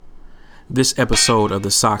This episode of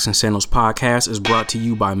the Socks and Sandals podcast is brought to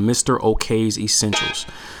you by Mr. Ok's Essentials.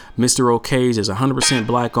 Mr. Ok's is 100%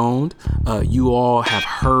 black owned. You all have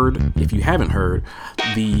heard, if you haven't heard,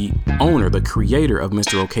 the owner, the creator of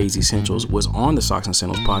Mr. Ok's Essentials was on the Socks and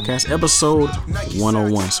Sandals podcast, episode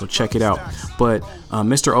 101. So check it out. But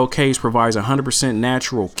Mr. Ok's provides 100%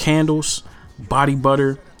 natural candles, body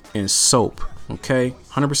butter, and soap. Okay,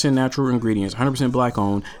 100% natural ingredients, 100% black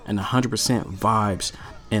owned, and 100% vibes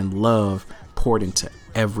and love poured into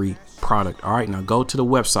every product. All right, now go to the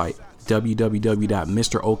website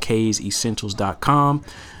www.mrok'sessentials.com.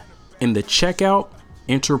 In the checkout,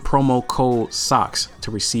 enter promo code SOCKS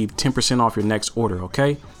to receive 10% off your next order.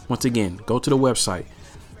 Okay, once again, go to the website,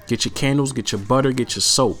 get your candles, get your butter, get your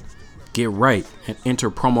soap, get right, and enter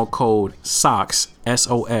promo code SOCKS,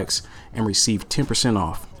 SOX, and receive 10%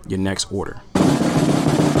 off your next order.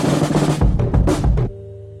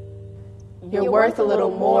 You're worth a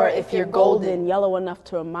little more if you're golden, yellow enough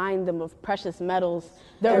to remind them of precious metals.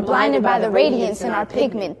 They're blinded by the radiance in our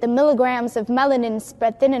pigment. The milligrams of melanin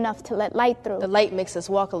spread thin enough to let light through. The light makes us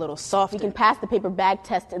walk a little softer. We can pass the paper bag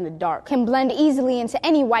test in the dark. Can blend easily into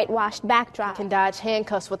any whitewashed backdrop. Can dodge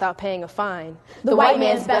handcuffs without paying a fine. The white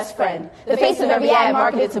man's best friend. The face of every ad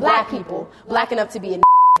marketed to black people. Black enough to be a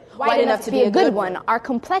white enough to be a good one. Our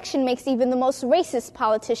complexion makes even the most racist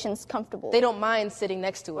politicians comfortable. They don't mind sitting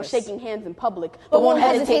next to us. Or shaking hands in public, but won't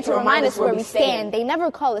hesitate to remind us where we stand. They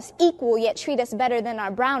never call us equal, yet treat us better than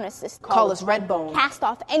our brown sisters. Call us redbone. Cast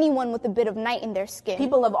off anyone with a bit of night in their skin.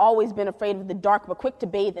 People have always been afraid of the dark, but quick to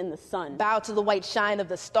bathe in the sun. Bow to the white shine of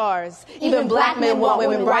the stars. Even black men want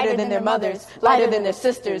women brighter than their mothers, lighter than their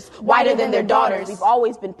sisters, whiter than their daughters. We've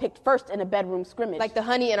always been picked first in a bedroom scrimmage. Like the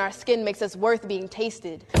honey in our skin makes us worth being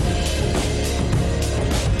tasted.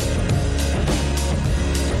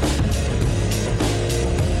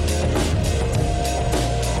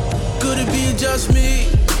 Just me.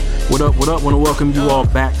 What up? Want to welcome you all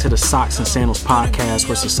back to the Socks and Sandals podcast,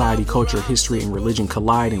 where society, culture, history, and religion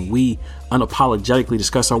collide, and we unapologetically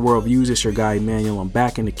discuss our worldviews. It's your guy Emmanuel. I'm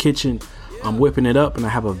back in the kitchen. I'm whipping it up, and I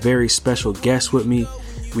have a very special guest with me.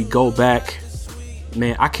 We go back,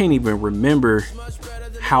 man, I can't even remember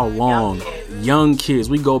how long. Young kids.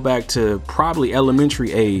 We go back to probably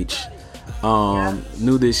elementary age.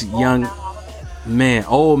 Knew this young man,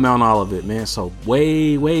 old Mount Olivet, man. So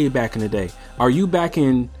way back in the day. Are you back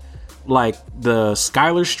in like the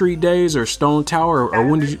Schuyler Street days or Stone Tower, or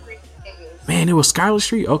when did you? Man, it was Schuyler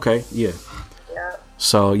Street. Okay, yeah.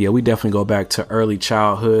 So yeah, we definitely go back to early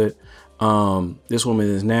childhood. This woman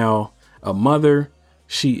is now a mother.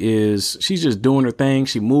 She's just doing her thing.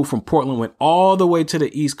 She moved from Portland, went all the way to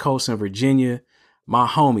the East Coast in Virginia. My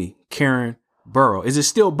homie Karen Burrow. Is it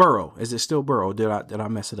still Burrow? Did I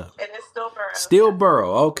mess it up? It is still Burrow. Still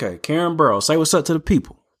Burrow. Okay, Karen Burrow. Say what's up to the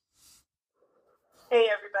people. Hey,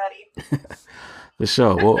 everybody. The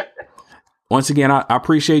show. Well, once again, I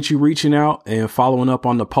appreciate you reaching out and following up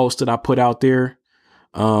on the post that I put out there.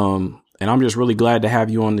 And I'm just really glad to have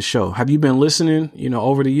you on the show. Have you been listening,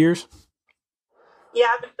 over the years?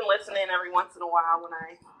 Yeah, I've been listening every once in a while when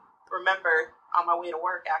I remember on my way to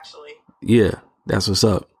work, actually. Yeah, that's what's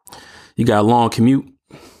up. You got a long commute?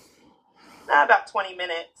 About 20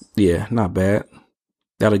 minutes. Yeah, not bad.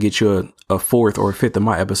 That'll get you a fourth or a fifth of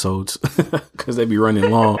my episodes because they be running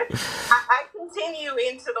long. I continue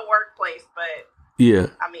into the workplace, but yeah,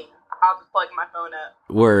 I'll just plug my phone up.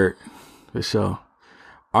 Word, for sure.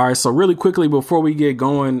 All right, so really quickly before we get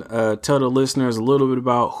going, tell the listeners a little bit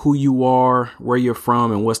about who you are, where you're from,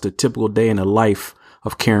 and what's the typical day in the life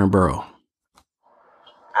of Karen Burrow.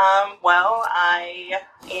 Well, I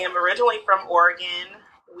am originally from Oregon.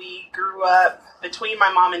 We grew up between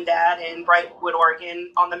my mom and dad in Brightwood,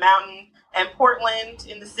 Oregon, on the mountain, and Portland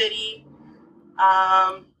in the city.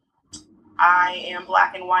 I am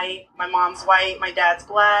black and white. My mom's white. My dad's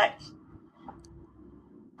black.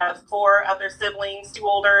 I have 4 other siblings, 2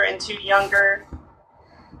 older and 2 younger.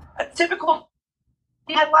 A typical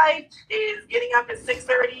day in life is getting up at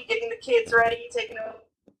 6:30, getting the kids ready, taking them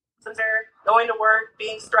to their, going to work,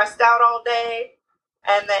 being stressed out all day,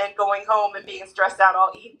 and then going home and being stressed out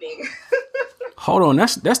all evening. Hold on,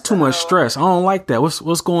 that's too much stress. I don't like that.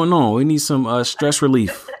 What's going on? We need some stress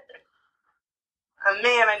relief.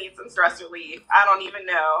 Man, I need some stress relief. I don't even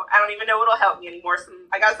know what'll help me anymore.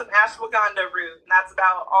 I got some ashwagandha root, and that's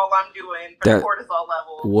about all I'm doing for the cortisol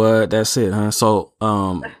level. What? That's it, huh? So,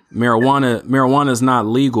 marijuana is not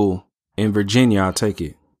legal in Virginia. I take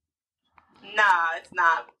it. Nah, it's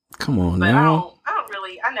not. Come on but now. I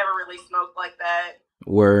never really smoked like that.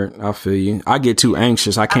 Word, I feel you. I get too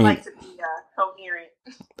anxious. I can't. I like to be coherent.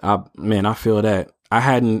 I feel that.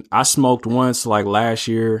 I smoked once like last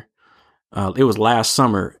year. It was last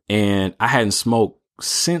summer, and I hadn't smoked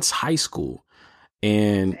since high school.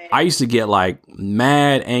 And I used to get like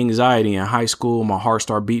mad anxiety in high school. My heart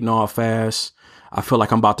started beating all fast. I feel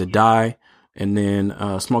like I'm about to die. And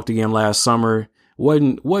then smoked again last summer.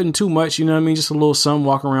 Wasn't too much, you know what I mean? Just a little something,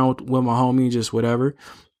 walking around with my homie, just whatever.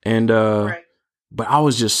 And but I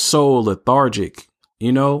was just so lethargic,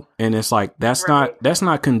 you know? And it's like that's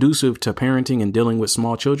not conducive to parenting and dealing with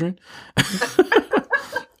small children.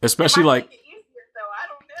 Especially like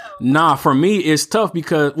nah, for me it's tough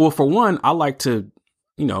because, well, for one, I like to,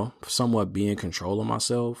 you know, somewhat be in control of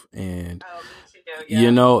myself, and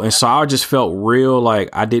you know, and so I just felt real like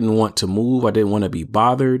I didn't want to move. I didn't want to be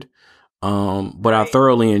bothered. But I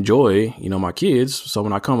thoroughly enjoy, you know, my kids. So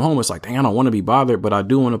when I come home, it's like, dang, I don't want to be bothered, but I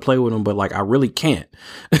do want to play with them. But like, I really can't,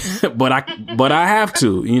 but I have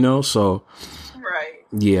to, you know? So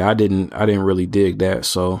yeah, I didn't really dig that.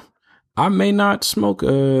 So I may not smoke,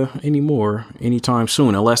 anymore anytime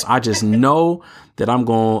soon, unless I just know that I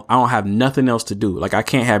don't have nothing else to do. Like I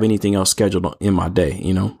can't have anything else scheduled in my day,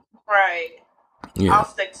 you know? Right. Yeah. I'll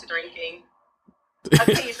stick to drinking.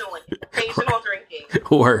 Occasional drinking.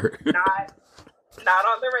 Word. Not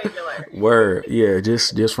on the regular. Word. Yeah,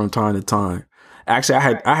 just from time to time.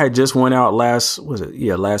 Actually, I had just went out last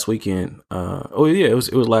weekend. It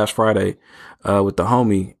was last Friday with the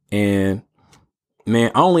homie, and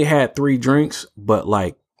man, I only had 3 drinks, but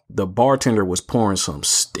like the bartender was pouring some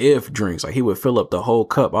stiff drinks. Like he would fill up the whole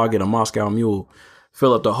cup. I'll get a Moscow Mule,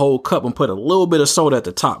 fill up the whole cup and put a little bit of soda at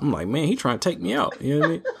the top. I'm like, man, he trying to take me out. You know what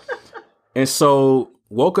I mean? And so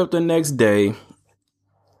woke up the next day,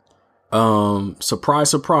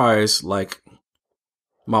 surprise, like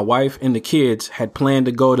my wife and the kids had planned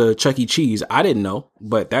to go to Chuck E. Cheese. I didn't know,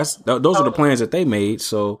 but those are the plans that they made.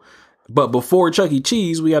 So, but before Chuck E.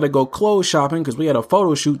 Cheese, we had to go clothes shopping because we had a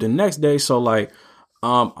photo shoot the next day. So like,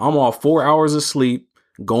 I'm all 4 hours of sleep,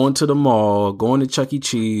 going to the mall, going to Chuck E.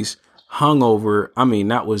 Cheese, hungover. I mean,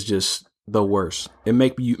 that was just the worst. It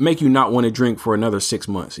make you not want to drink for another 6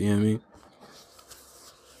 months. You know what I mean?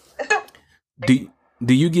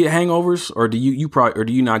 Do you get hangovers, or do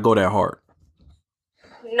you not go that hard?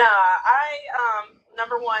 Nah, I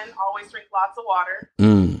number one, always drink lots of water.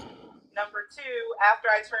 Number two, after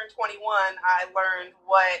I turned 21, I learned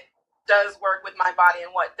what does work with my body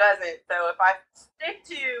and what doesn't. So if I stick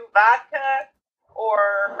to vodka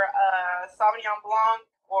or Sauvignon Blanc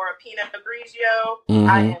or a Pinot Grigio,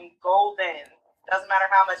 I am golden. Doesn't matter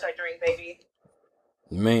how much I drink, baby.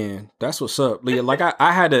 Man, that's what's up, Leah. Like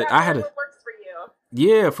I had a what works for you.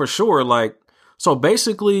 Yeah, for sure. Like, so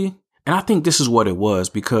basically, and I think this is what it was,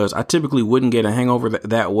 because I typically wouldn't get a hangover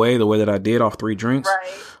that way, the way that I did off 3 drinks.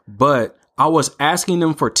 Right. But I was asking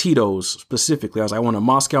them for Tito's specifically. I was like, I want a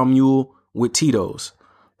Moscow Mule with Tito's.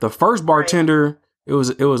 The first bartender, it was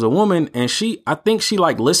a woman, and I think she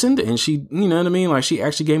like listened, and she, you know what I mean? Like she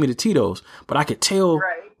actually gave me the Tito's, but I could tell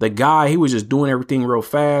the guy, he was just doing everything real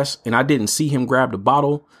fast, and I didn't see him grab the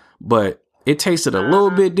bottle, but it tasted a little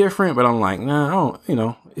bit different. But I'm like, nah, I don't, you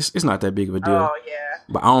know, it's not that big of a deal. Oh yeah.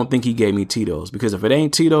 But I don't think he gave me Tito's, because if it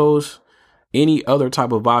ain't Tito's, any other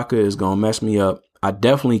type of vodka is gonna mess me up. I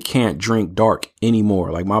definitely can't drink dark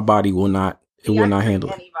anymore. Like my body will not handle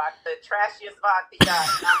it. Any vodka, the trashiest vodka you got,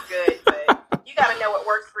 I'm good, but you gotta know what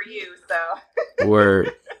works for you. So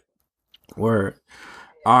Word.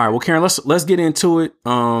 All right, well, Karen, let's get into it.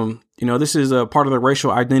 You know, this is a part of the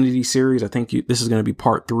racial identity series. I think this is going to be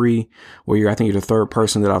part 3, where I think you're the third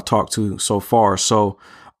person that I've talked to so far. So,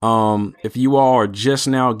 if you all are just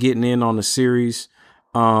now getting in on the series,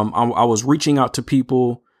 I was reaching out to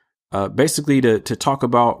people, basically to talk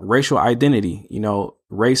about racial identity. You know,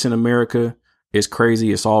 race in America is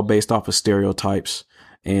crazy. It's all based off of stereotypes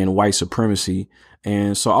and white supremacy.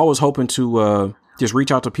 And so I was hoping to, just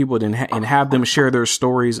reach out to people and have them share their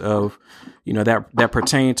stories of, you know, that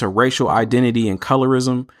pertain to racial identity and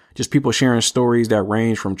colorism. Just people sharing stories that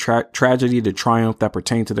range from tragedy to triumph that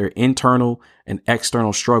pertain to their internal and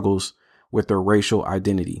external struggles with their racial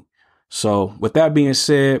identity. So with that being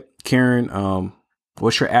said, Karen,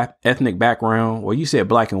 what's your ethnic background? Well, you said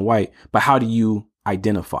black and white, but how do you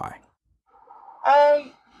identify?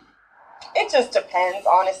 It just depends,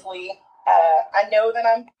 honestly. I know that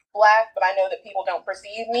I'm Black, but I know that people don't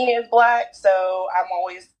perceive me as Black, so I'm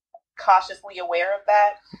always cautiously aware of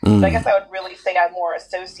that. So I guess I would really say I more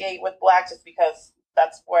associate with Black just because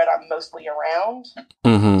that's what I'm mostly around.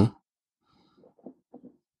 Mm-hmm.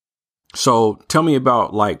 So tell me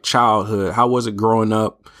about like childhood. How was it growing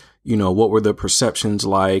up? You know, what were the perceptions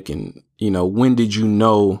like? And, you know, when did you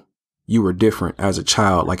know you were different as a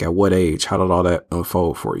child? Like at what age? How did all that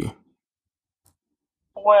unfold for you?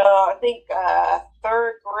 Well, I think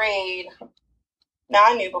third grade. Now,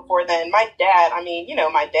 I knew before then, my dad,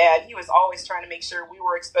 my dad, he was always trying to make sure we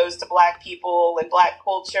were exposed to Black people and Black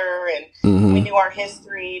culture, and we knew our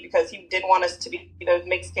history because he didn't want us to be those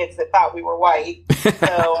mixed kids that thought we were white.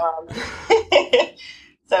 So,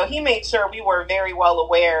 so he made sure we were very well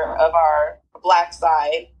aware of our Black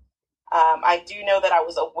side. I do know that I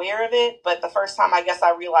was aware of it, but the first time I guess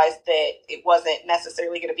I realized that it wasn't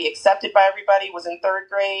necessarily going to be accepted by everybody was in third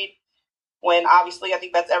grade, when obviously I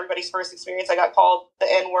think that's everybody's first experience. I got called the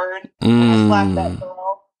N-word and I slapped that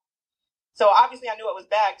girl. So obviously I knew it was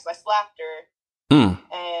bad because I slapped her.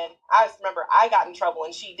 And I just remember I got in trouble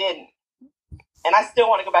and she didn't. And I still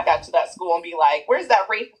want to go back out to that school and be like, where's that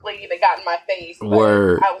racist lady that got in my face? But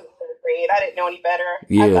Word. I was in third grade. I didn't know any better.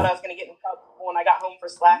 Yeah. I thought I was going to get in trouble when I got home for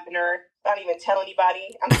slapping her. I didn't even tell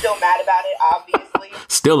anybody. I'm still mad about it, obviously.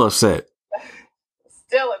 Still upset.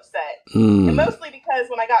 Still upset. And mostly because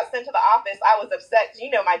when I got sent to the office, I was upset.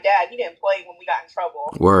 You know, my dad, he didn't play when we got in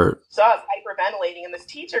trouble. Word. So I was hyperventilating, and this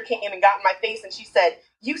teacher came and got in my face, and she said,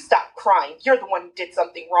 "You stop crying. You're the one who did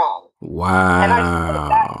something wrong." Wow. And I just said,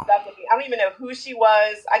 that stuck with me. I don't even know who she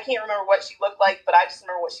was. I can't remember what she looked like, but I just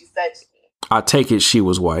remember what she said to me. I take it she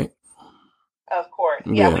was white. Of course.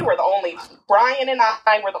 Yeah, we were the only, Brian and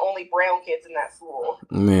I were the only brown kids in that school.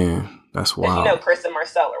 Man, that's wild. As you know, Chris and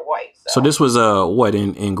Marcel are white. So this was, what,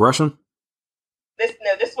 in Gresham? This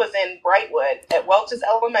was in Brightwood at Welch's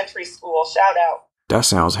Elementary School. Shout out. That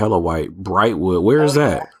sounds hella white. Brightwood. Where is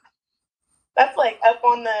that? That's like up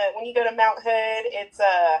on when you go to Mount Hood, it's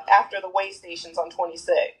after the way stations on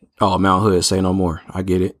 26. Oh, Mount Hood, say no more. I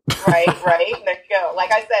get it. Right. There you go.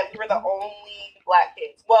 Like I said, we were the only Black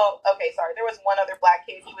kids. Well, okay, sorry. There was one other Black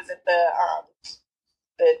kid. He was at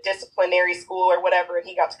the disciplinary school or whatever, and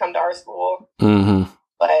he got to come to our school.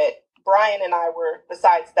 But Brian and I were,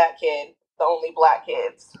 besides that kid, the only Black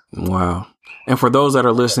kids. Wow. And for those that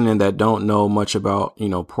are listening that don't know much about,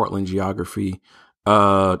 Portland geography,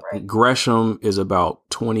 Gresham is about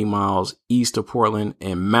 20 miles east of Portland,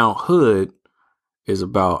 and Mount Hood is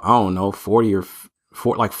about,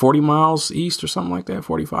 40 miles east or something like that,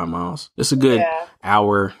 45 miles. It's a good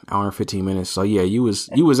hour and 15 minutes. So yeah, you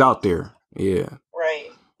was out there. Yeah. Right.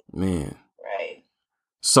 Man. Right.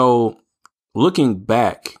 So looking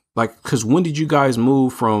back, cause when did you guys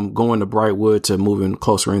move from going to Brightwood to moving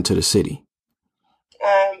closer into the city?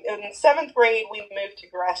 In 7th grade, we moved to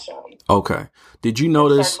Gresham. Okay. Did you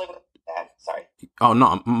notice? Sorry. Oh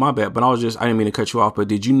no, my bad. But I didn't mean to cut you off. But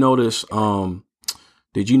did you notice?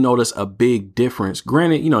 Did you notice a big difference?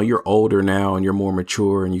 Granted, you're older now and you're more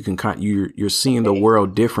mature, and you can you're seeing the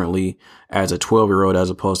world differently as a 12-year-old as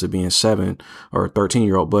opposed to being 7 or a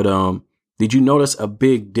 13-year-old. But did you notice a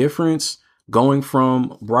big difference going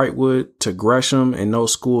from Brightwood to Gresham and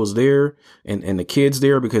those schools there and the kids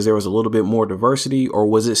there because there was a little bit more diversity, or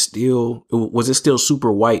was it still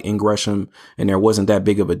super white in Gresham and there wasn't that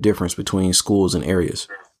big of a difference between schools and areas?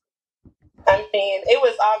 I mean, it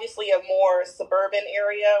was obviously a more suburban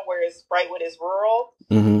area, whereas Brightwood is rural.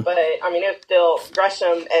 But I mean, it was still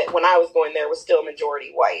Gresham. When I was going there, was still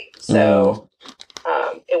majority white, so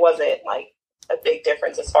it wasn't like a big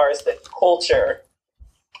difference as far as the culture.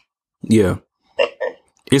 Yeah,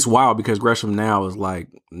 it's wild because Gresham now is like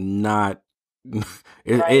not.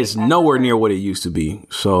 It's nowhere near what it used to be.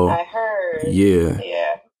 So I heard.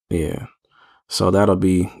 Yeah. So that'll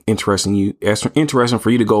be interesting. Interesting for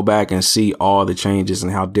you to go back and see all the changes and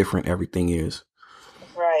how different everything is.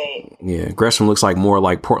 Right. Yeah. Gresham looks like more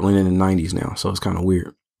like Portland in the 90s now. So it's kind of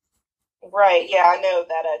weird. Right. Yeah. I know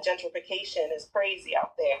that gentrification is crazy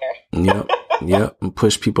out there. Yep. And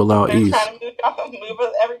push people out They're east. trying to move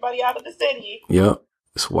everybody out of the city. Yep.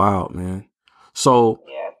 It's wild, man. So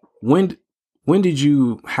when did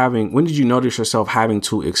you notice yourself having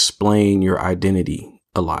to explain your identity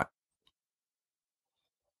a lot?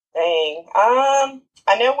 Dang.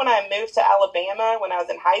 I know when I moved to Alabama when I was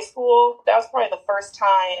in high school, that was probably the first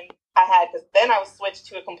time I had, because then I was switched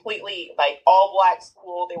to a completely all Black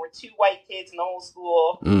school. There were 2 white kids in the whole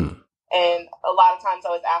school. And a lot of times I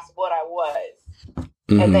was asked what I was.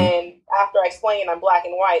 And then after I explained I'm Black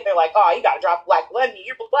and white, they're like, "Oh, you got to drop Black blood in you.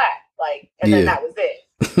 You're Black." And then that was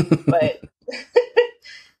it. But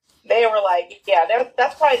they were like, yeah,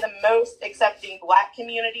 that's probably the most accepting Black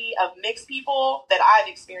community of mixed people that I've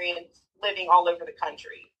experienced living all over the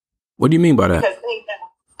country. What do you mean by that? Because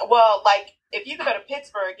if you go to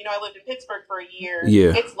Pittsburgh, I lived in Pittsburgh for a year.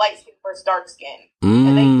 Yeah. It's light skin versus dark skin.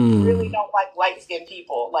 And they really don't like light skinned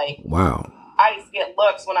people. Wow. I used to get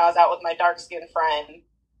looks when I was out with my dark skinned friend,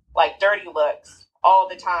 dirty looks all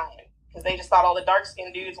the time. Because they just thought all the dark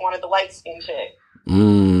skinned dudes wanted the light skinned chick.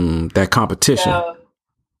 That competition. So,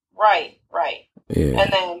 right. Yeah.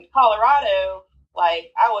 And then Colorado,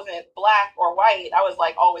 like, I wasn't black or white. I was,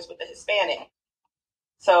 like, always with the Hispanic.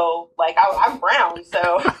 So, like, I'm brown,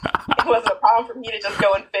 so it wasn't a problem for me to just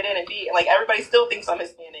go and fit in and be, like, everybody still thinks I'm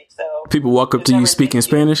Hispanic, so. People walk up to you speaking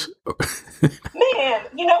Spanish? Man,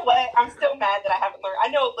 you know what? I'm still mad that I haven't learned. I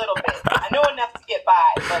know a little bit. I know enough to get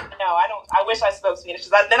by, but no, I don't. I wish I spoke Spanish,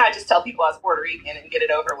 because then I just tell people I was Puerto Rican and get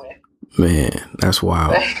it over with. Man, that's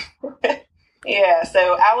wild. Yeah,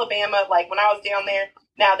 so Alabama, like, when I was down there,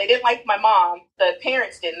 now, they didn't like my mom. The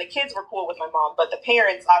parents didn't. The kids were cool with my mom, but the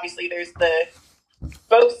parents, obviously, there's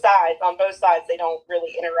on both sides, they don't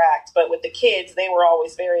really interact. But with the kids, they were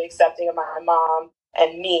always very accepting of my mom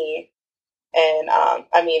and me. And,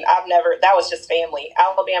 I mean, that was just family.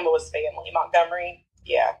 Alabama was family. Montgomery,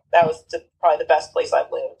 yeah, that was probably the best place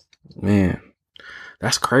I've lived. Man,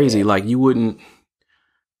 that's crazy. Yeah. Like, you wouldn't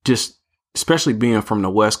just, especially being from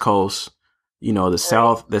the West Coast, you know, the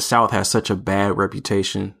South has such a bad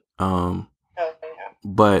reputation.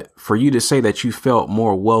 But for you to say that you felt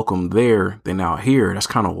more welcome there than out here, that's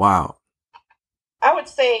kind of wild. I would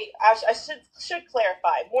say I should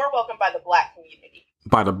clarify, more welcome by the Black community.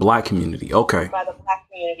 By the Black community, okay. By the Black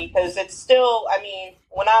community, because it's still, I mean,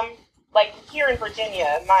 when I'm, like, here in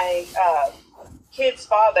Virginia, my kid's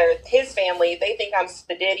father, his family, they think I'm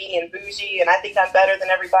speditty and bougie, and I think I'm better than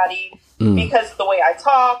everybody because of the way I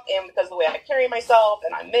talk and because of the way I carry myself,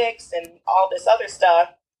 and I mix and all this other stuff.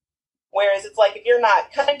 Whereas it's like, if you're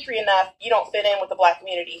not country enough, you don't fit in with the Black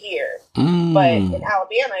community here. But in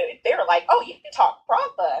Alabama, they were like, oh, you can talk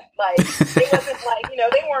proper. Like, it wasn't like, you know,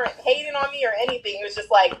 they weren't hating on me or anything. It was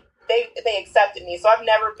just like, they accepted me. So I've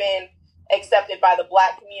never been accepted by the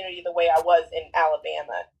Black community the way I was in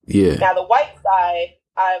Alabama. Yeah. Now, the white side,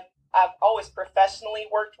 I've always professionally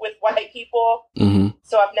worked with white people. Mm-hmm.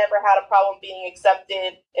 So I've never had a problem being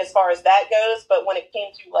accepted as far as that goes. But when it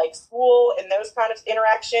came to, like, school and those kind of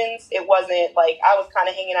interactions, it wasn't like I was kind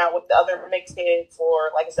of hanging out with the other mixed kids or,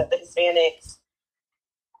 like I said, the Hispanics,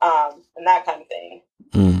 and that kind of thing.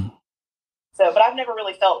 Mm. So, but I've never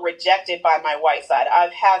really felt rejected by my white side. I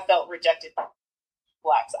have felt rejected by the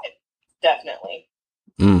Black side, definitely.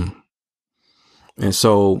 Mm. And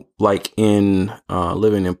so, like, in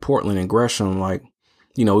living in Portland and Gresham, like,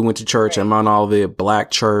 you know, we went to church at Mount Olivet,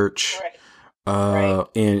 Black church. Right.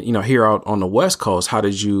 And, you know, here out on the West Coast, how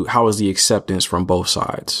was the acceptance from both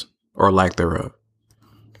sides or lack thereof?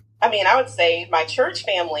 I mean, I would say my church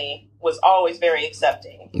family was always very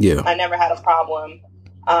accepting. Yeah. I never had a problem.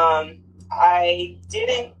 I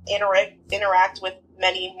didn't interact with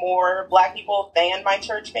many more Black people than my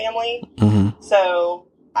church family. Mm-hmm. So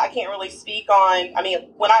I can't really speak on, I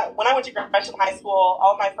mean, when I went to Gresham High School,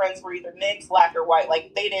 all my friends were either mixed, Black, or white.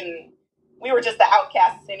 Like, we were just the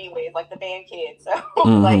outcasts anyways, like the band kids. So,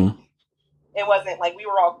 like, it wasn't like we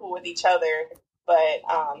were all cool with each other. But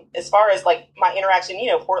as far as, like, my interaction, you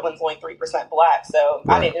know, Portland's only 3% Black. So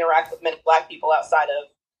I didn't interact with many Black people outside of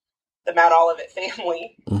the Mount Olivet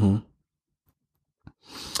family. Mm-hmm.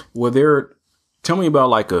 Well, tell me about,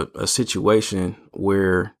 like, a situation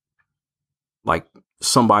where, like,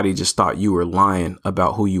 somebody just thought you were lying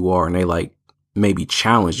about who you are and they, like, maybe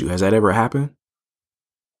challenged you. Has that ever happened?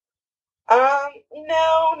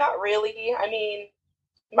 No, not really. I mean,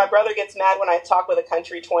 my brother gets mad when I talk with a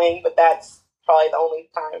country twang, but that's probably the only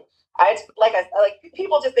time.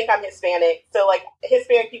 People just think I'm Hispanic. So, like,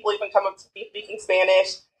 Hispanic people even come up to me speaking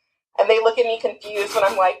Spanish and they look at me confused when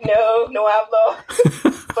I'm like, no hablo.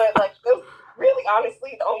 But, like, really,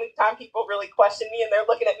 honestly, the only time people really question me and they're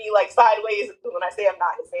looking at me, like, sideways is when I say I'm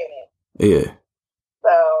not Hispanic. Yeah.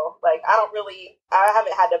 So, like, I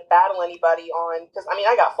haven't had to battle anybody on, because, I mean,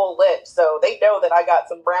 I got full lips, so they know that I got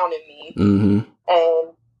some brown in me. Mm-hmm.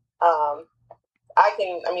 And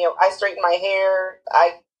I straighten my hair.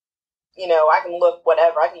 I can look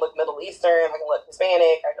whatever. I can look Middle Eastern. I can look Hispanic.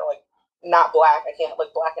 I can look not Black. I can't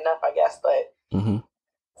look Black enough, I guess, but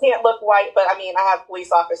can't look white. But, I mean, I have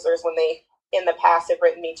police officers when they, in the past, have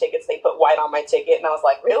written me tickets, they put white on my ticket, and I was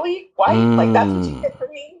like, really? White? Like, that's what you get for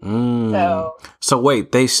me? So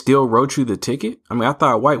wait, they still wrote you the ticket? I mean, I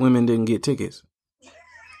thought white women didn't get tickets.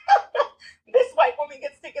 This white woman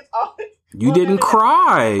gets tickets all the time. You didn't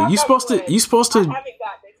cry. You supposed to. I haven't gotten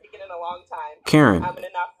a ticket in a long time. Karen. I'm in a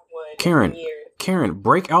knock on wood. Karen,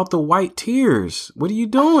 break out the white tears. What are you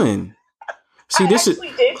doing? See, I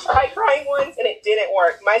did try crying once, and it didn't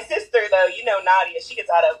work. My sister, though, you know, Nadia, she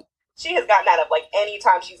has gotten out of, like, any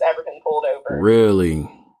time she's ever been pulled over. Really?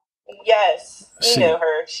 Yes. You know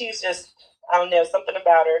her. She's just, I don't know, something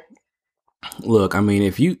about her. Look, I mean,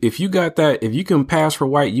 if you got that, if you can pass for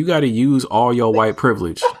white, you got to use all your white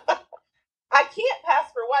privilege. I can't pass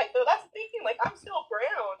for white, though. That's thinking, like, I'm still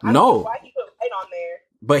brown. I no. don't know why he put white on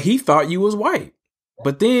but he thought you was white.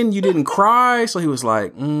 But then you didn't cry, so he was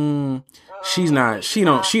like, she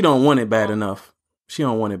don't want it bad enough. She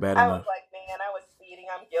don't want it bad enough. I was like, man, I was speeding.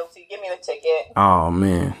 I'm guilty. Give me the ticket. Oh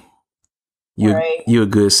man. You're a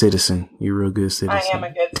good citizen. You're a real good citizen. I am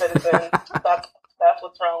a good citizen. That's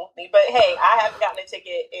what's wrong with me. But hey, I haven't gotten a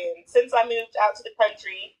ticket since I moved out to the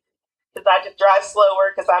country, because I just drive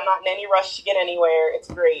slower because I'm not in any rush to get anywhere. It's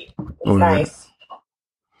great. It's nice.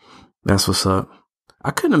 That's what's up.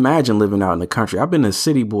 I couldn't imagine living out in the country. I've been a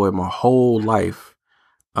city boy my whole life.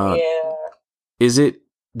 Yeah.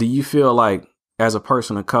 Do you feel like, as a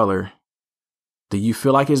person of color, do you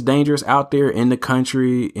feel like it's dangerous out there in the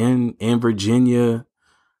country, in Virginia?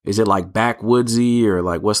 Is it like backwoodsy, or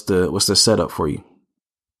like what's the setup for you?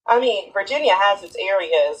 I mean, Virginia has its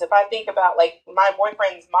areas. If I think about like my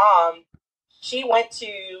boyfriend's mom, she went to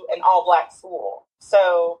an all-black school.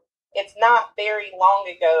 So it's not very long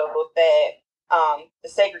ago that the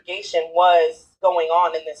segregation was going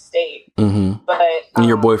on in this state. Mm-hmm. But and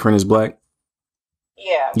your boyfriend is black?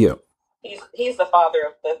 Yeah. Yeah. He's the father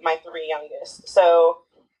of my three youngest. So,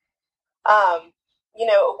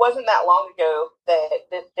 it wasn't that long ago that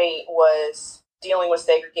the state was dealing with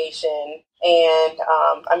segregation. And,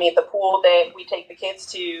 the pool that we take the kids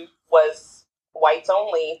to was whites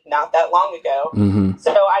only not that long ago. Mm-hmm.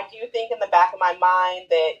 So I do think in the back of my mind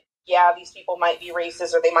that, yeah, these people might be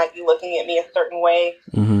racist, or they might be looking at me a certain way,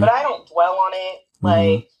 but I don't dwell on it.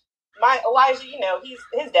 Like my Elijah,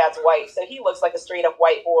 his dad's white, so he looks like a straight up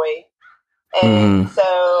white boy. And so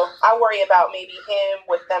I worry about maybe him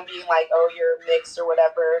with them being like, oh, you're mixed or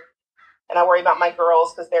whatever. And I worry about my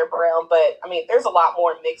girls because they're brown. But I mean, there's a lot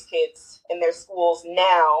more mixed kids in their schools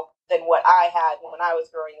now than what I had when I was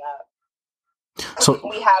growing up. So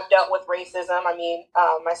we have dealt with racism. I mean,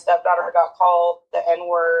 my stepdaughter got called the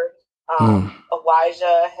N-word.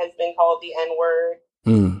 Elijah has been called the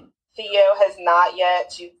N-word. Theo has not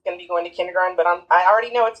yet. She's going to be going to kindergarten, but I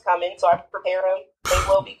already know it's coming, so I prepare him. They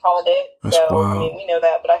will be called it. That's wild. I mean, we know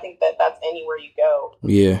that, but I think that that's anywhere you go.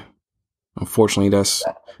 Yeah. Unfortunately, that's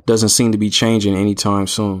doesn't seem to be changing anytime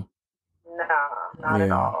soon. Nah, not at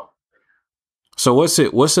all. So what's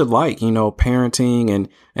it like, parenting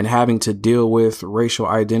and having to deal with racial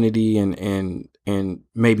identity and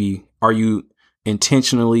maybe are you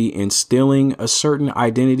intentionally instilling a certain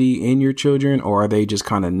identity in your children, or are they just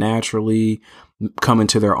kind of naturally coming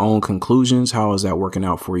to their own conclusions? How is that working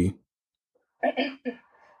out for you?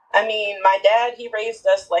 I mean, my dad, he raised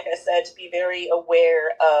us, like I said, to be very aware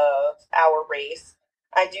of our race.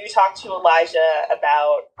 I do talk to Elijah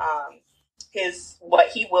about what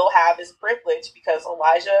he will have is privilege, because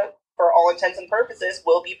Elijah, for all intents and purposes,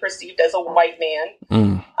 will be perceived as a white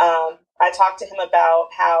man. I talked to him about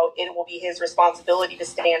how it will be his responsibility to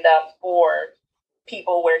stand up for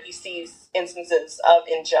people where he sees instances of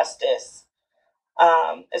injustice.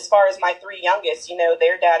 As far as my three youngest,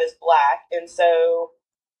 their dad is black. And so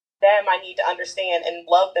them, I need to understand and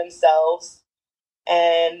love themselves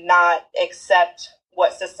and not accept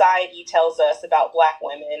what society tells us about black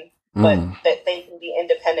women, but that they can be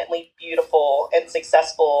independently beautiful and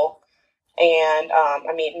successful. And,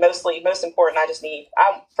 most important,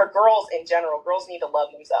 for girls in general, girls need to love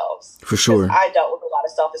themselves. For sure. I dealt with a lot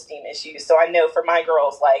of self-esteem issues. So I know for my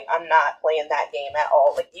girls, like, I'm not playing that game at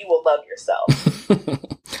all. Like, you will love yourself.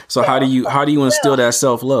 So how do you instill that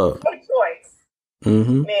self-love? No choice.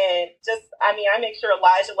 Mm-hmm. Man, I make sure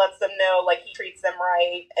Elijah lets them know, like, he treats them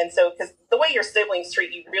right. And so, because the way your siblings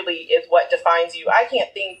treat you really is what defines you. I can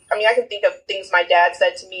think of things my dad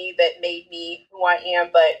said to me that made me who I am,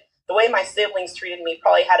 but the way my siblings treated me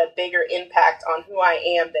probably had a bigger impact on who I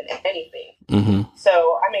am than anything. Mm-hmm.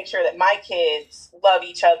 So I make sure that my kids love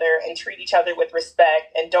each other and treat each other with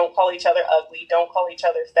respect, and don't call each other ugly, don't call each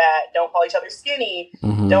other fat, don't call each other skinny,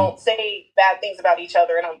 don't say bad things about each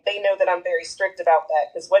other. And they know that I'm very strict about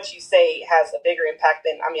that, because what you say has a bigger impact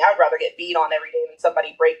than, I'd rather get beat on every day than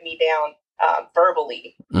somebody break me down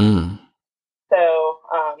verbally. So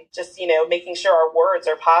just, making sure our words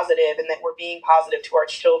are positive and that we're being positive to our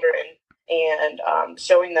children and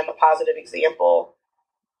showing them a positive example.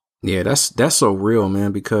 Yeah, that's so real,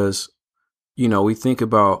 man, because, we think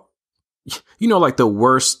about, like the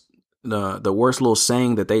worst little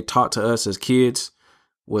saying that they taught to us as kids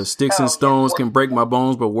was sticks and stones can break my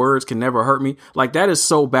bones, but words can never hurt me. Like, that is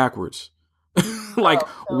so backwards.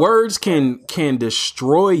 Words can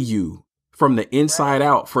destroy you from the inside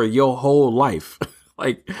out for your whole life.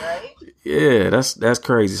 Yeah, that's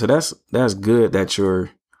crazy. So that's good that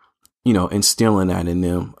you're, instilling that in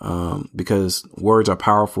them, because words are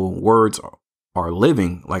powerful. Words are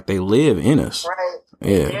living, like they live in us. Right.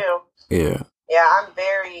 Yeah. Yeah. Yeah, I'm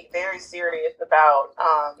very, very serious about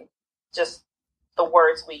just the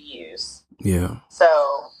words we use. Yeah. So,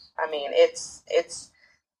 I mean, it's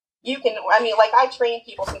you can, I mean, like I train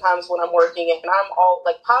people sometimes when I'm working, and I'm all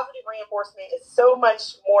like, positive reinforcement is so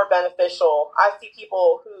much more beneficial. I see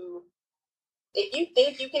people who, if you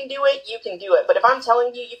think you can do it, you can do it. But if I'm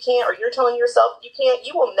telling you you can't, or you're telling yourself you can't,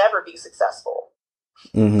 you will never be successful.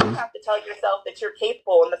 Mm-hmm. You have to tell yourself that you're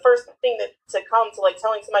capable. And the first thing that to come to like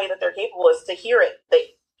telling somebody that they're capable is to hear it, that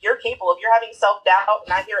you're capable. If you're having self-doubt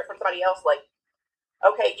and I hear it from somebody else, like,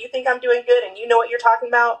 okay, you think I'm doing good and you know what you're talking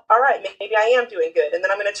about? All right, maybe I am doing good. And then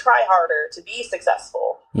I'm going to try harder to be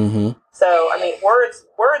successful. Mm-hmm. So, I mean, words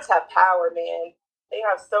have power, man. They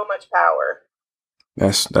have so much power.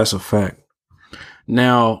 That's a fact.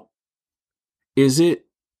 Now, is it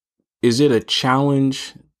a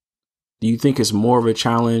challenge? Do you think it's more of a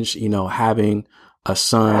challenge, you know, having a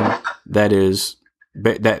son that is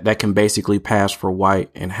that can basically pass for white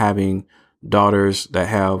and having daughters that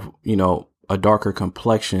have, you know, a darker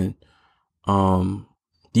complexion? Do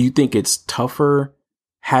you think it's tougher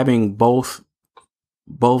having both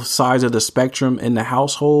sides of the spectrum in the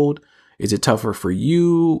household? Is it tougher for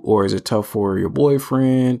you, or is it tough for your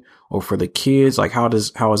boyfriend or for the kids? Like, how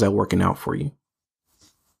is that working out for you?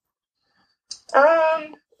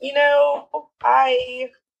 You know, I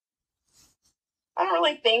don't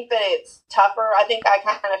really think that it's tougher. I think I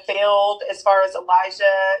kind of failed as far as Elijah,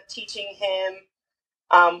 teaching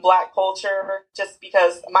him Black culture, just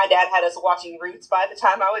because my dad had us watching Roots by the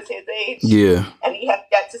time I was his age. Yeah. And he had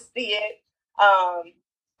got to see it.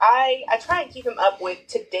 I try and keep him up with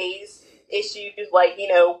today's issues. Like, you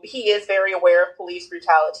know, he is very aware of police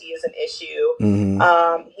brutality as an issue.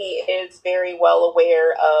 Mm-hmm. He is very well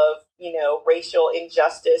aware of, you know, racial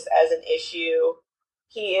injustice as an issue.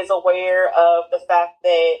 He is aware of the fact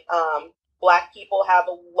that Black people have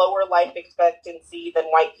a lower life expectancy than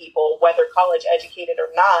white people, whether college educated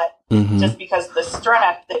or not, mm-hmm. just because of the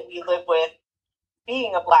stress that we live with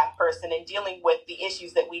being a Black person and dealing with the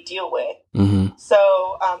issues that we deal with. Mm-hmm.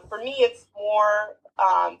 So for me, it's more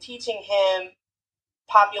teaching him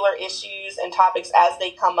popular issues and topics as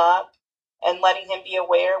they come up and letting him be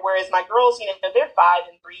aware. Whereas my girls, you know, they're 5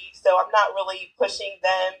 and 3, so I'm not really pushing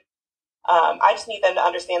them. I just need them to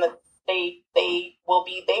understand that they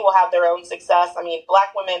will have their own success. I mean, Black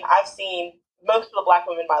women, I've seen most of the Black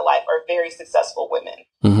women in my life are very successful women.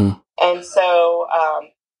 Mm-hmm. And so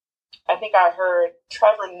I think I heard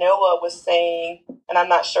Trevor Noah was saying, and I'm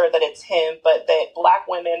not sure that it's him, but that Black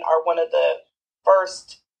women are one of the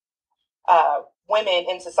first women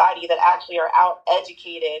in society that actually are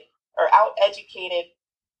out-educated.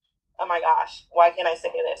 Oh my gosh, why can't I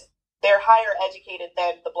say this? They're higher educated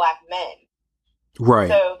than the Black men. Right.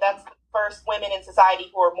 So that's the first women in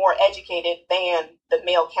society who are more educated than the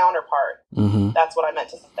male counterpart. Mm-hmm. That's what I meant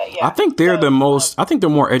to say. Yeah. I think they're I think they're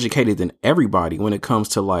more educated than everybody when it comes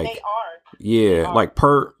to like. They are. Yeah, they are. like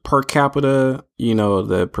per capita, you know,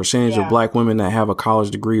 the percentage of Black women that have a college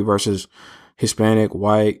degree versus Hispanic,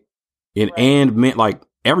 white, and men, like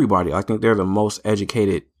everybody. I think they're the most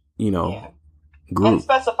educated, you know, group. And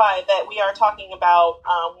specify that we are talking about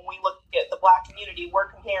when we look at the Black community,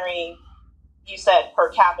 we're comparing. You said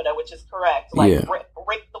per capita, which is correct. Like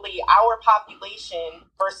racially, our population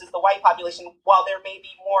versus the white population. While there may be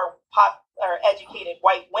more educated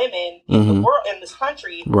white women in the world, in this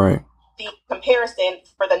country, right? The comparison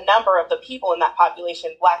for the number of the people in that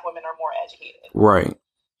population, Black women are more educated, right?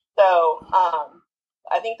 So,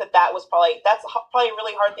 I think that's probably a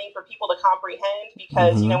really hard thing for people to comprehend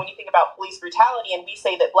because you know when you think about police brutality and we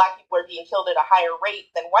say that Black people are being killed at a higher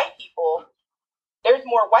rate than white people. There's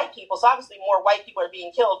more white people, so obviously more white people are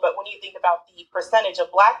being killed. But when you think about the percentage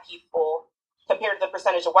of Black people compared to the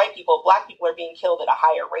percentage of white people, Black people are being killed at a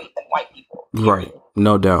higher rate than white people. Right.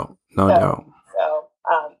 No doubt. No doubt. So,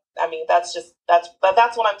 I mean, that's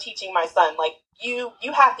what I'm teaching my son. Like, you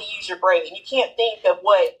have to use your brain. You can't think of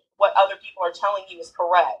what other people are telling you is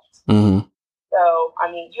correct. Mm-hmm. So,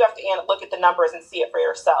 I mean, you have to look at the numbers and see it for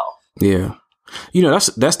yourself. Yeah. You know,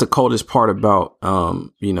 that's the coldest part about,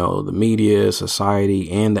 you know, the media, society,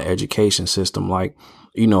 and the education system. Like,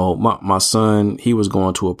 you know, my son, he was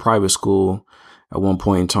going to a private school at one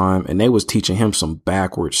point in time, and they was teaching him some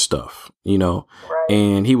backwards stuff, you know,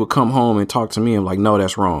 and he would come home and talk to me and like, no,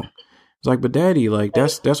 that's wrong. It's like, but daddy, like,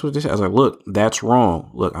 that's what this is. I was like, look, that's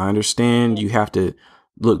wrong. Look, I understand you have to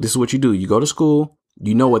look, this is what you do. You go to school,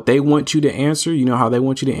 you know what they want you to answer, you know how they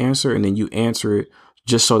want you to answer, and then you answer it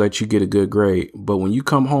just so that you get a good grade. But when you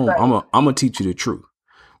come home, I'm gonna teach you the truth.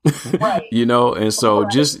 Right. You know, and so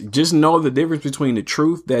just know the difference between the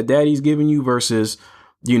truth that daddy's giving you versus,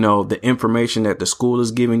 you know, the information that the school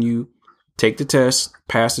is giving you. take the test,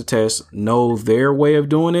 pass the test, know their way of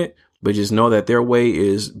doing it, but just know that their way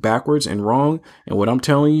is backwards and wrong. And what I'm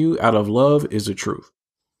telling you out of love is the truth.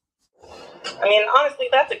 I mean, honestly,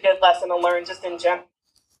 that's a good lesson to learn just in general.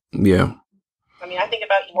 Yeah. I mean, I think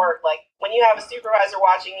about your work. Like, when you have a supervisor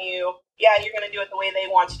watching you, yeah, you're going to do it the way they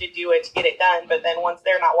want you to do it to get it done. But then once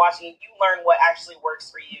they're not watching, you learn what actually works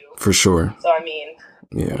for you. For sure. So, I mean,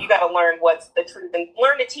 you got to learn what's the truth and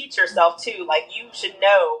learn to teach yourself, too. Like, you should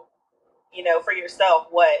know, for yourself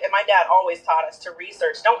what. And my dad always taught us to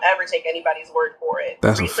research. Don't ever take anybody's word for it.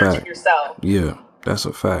 That's research a fact. It yourself. Yeah, that's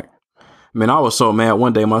a fact. Man, I was so mad.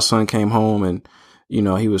 One day my son came home and,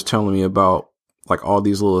 he was telling me about like all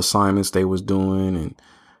these little assignments they was doing and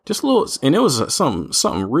just and it was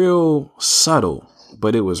something real subtle,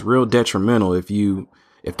 but it was real detrimental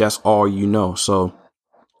if that's all you know. So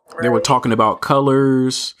They were talking about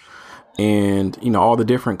colors and, all the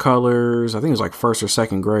different colors. I think it was like first or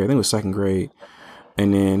second grade. I think it was second grade.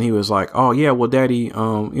 And then he was like, oh yeah, well, Daddy,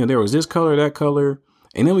 there was this color, that color.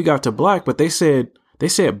 And then we got to black, but they said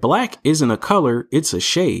black isn't a color. It's a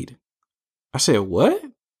shade. I said, what?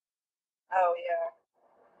 Oh yeah.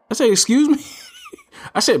 I said, excuse me.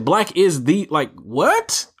 I said, black is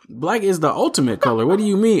what? Black is the ultimate color. What do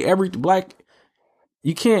you mean? Every black,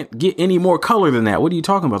 you can't get any more color than that. What are you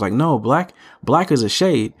talking about? Like, no, black is a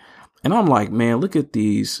shade. And I'm like, man, look at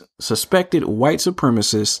these suspected white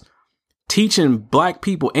supremacists teaching black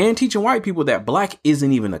people and teaching white people that black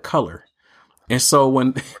isn't even a color. And so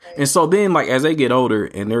then like, as they get older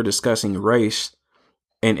and they're discussing race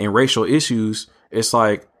and racial issues, it's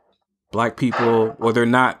like black people, well, they're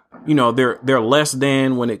not, they're less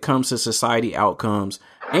than when it comes to society outcomes.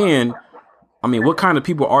 And I mean, what kind of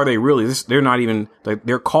people are they really? They're not even like,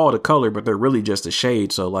 they're called a color, but they're really just a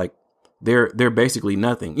shade. So like they're basically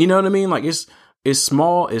nothing. You know what I mean? Like it's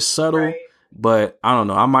small, it's subtle, right. But I don't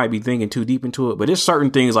know. I might be thinking too deep into it, but there's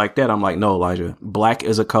certain things like that. I'm like, no, Elijah, black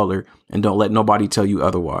is a color and don't let nobody tell you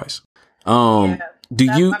otherwise. You gotta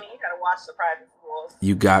watch the private schools.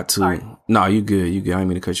 You got to. Sorry. No, you good. I didn't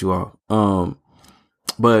mean to cut you off.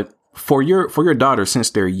 But for your daughter, since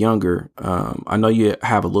they're younger, I know you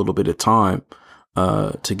have a little bit of time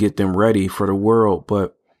to get them ready for the world,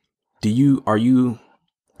 but do you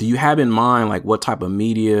have in mind like what type of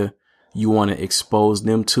media you want to expose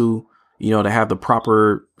them to, to have the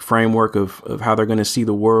proper framework of how they're going to see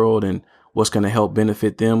the world and what's going to help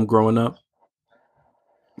benefit them growing up?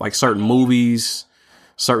 Like certain movies,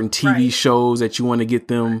 certain TV shows that you want to get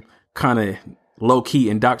them kind of low key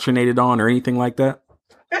indoctrinated on or anything like that?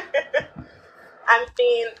 I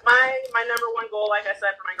mean, my number one goal, like I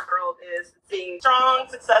said, for my girls is seeing strong,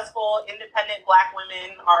 successful, independent Black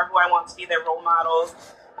women are who I want to be their role models.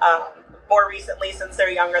 More recently, since they're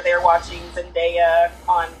younger, they're watching Zendaya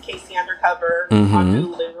on Casey Undercover on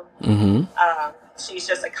Hulu. Mm-hmm. She's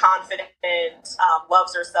just a confident,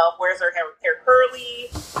 loves herself, wears her hair curly,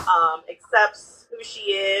 accepts who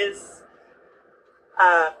she is,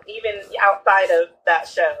 even outside of that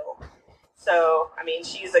show. So, I mean,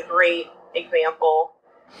 she's a great example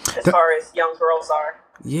as far as young girls are.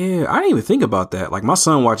 Yeah, I didn't even think about that. Like, my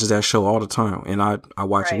son watches that show all the time, and I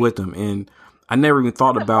watch it with him, and I never even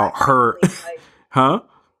thought about her. Huh?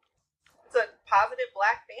 It's a positive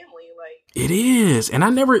Black family. Like, it is. And I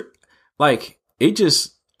never, like, it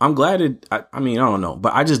just, I'm glad I mean, I don't know,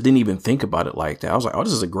 but I just didn't even think about it like that. I was like, oh,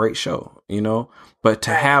 this is a great show, but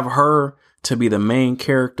to have her to be the main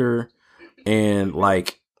character and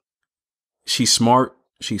like, she's smart,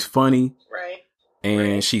 she's funny,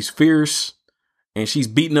 and she's fierce, and she's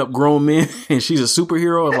beating up grown men, and she's a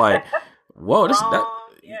superhero. It's like, whoa,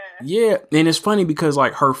 yeah. And it's funny because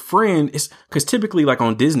like her friend is, because typically like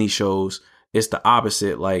on Disney shows, it's the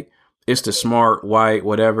opposite. Like it's the smart, white,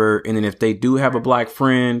 whatever. And then if they do have a Black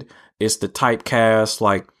friend, it's the typecast,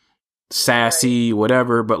 like sassy,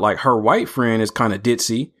 whatever. But like her white friend is kind of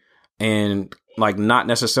ditzy and like not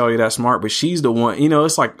necessarily that smart, but she's the one,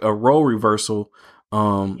 it's like a role reversal.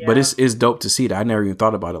 But it's dope to see that. I never even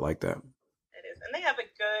thought about it like that. It is. And they have a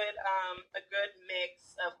good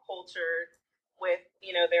mix of culture with,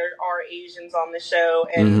 there are Asians on the show.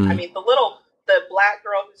 And I mean, the Black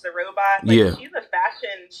girl who's a robot,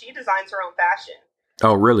 she designs her own fashion.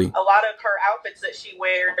 Oh, really? A lot of her outfits that she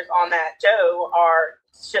wears on that show are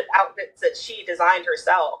outfits that she designed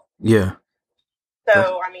herself. Yeah.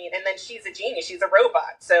 So, I mean, and then she's a genius. She's a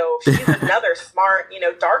robot. So she's another smart,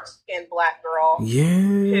 dark-skinned Black girl. Yeah.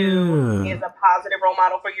 Who is a positive role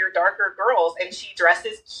model for your darker girls. And she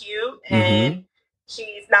dresses cute and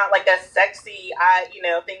she's not like a sexy,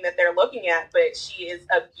 thing that they're looking at, but she is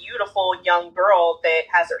a beautiful young girl that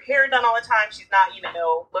has her hair done all the time. She's not,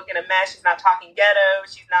 looking a mess. She's not talking ghetto.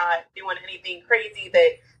 She's not doing anything crazy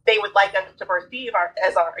that they would like us to perceive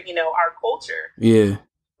as our culture. Yeah.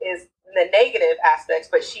 Is the negative aspects,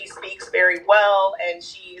 but she speaks very well, and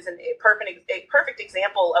she's a perfect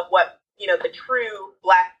example of what the true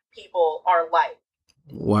Black people are like.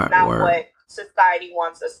 Not what society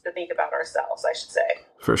wants us to think about ourselves, I should say.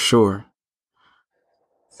 For sure.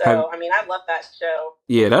 So I love that show.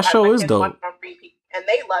 Yeah, that show is dope. And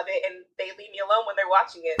they love it, and they leave me alone when they're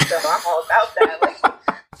watching it. So I'm all about that. Like,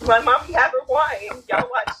 my mom can have her wine. Y'all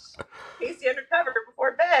watch Casey Undercover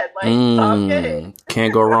before bed. Like, it's all good.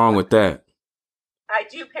 Can't go wrong with that. I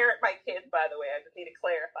do parent my kids, by the way. I just need to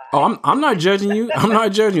clarify. Oh, I'm not judging you. I'm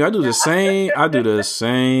not judging you. I do the same. I do the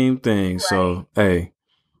same thing. Right. So hey,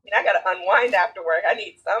 I gotta unwind after work. I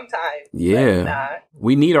need some time. Yeah,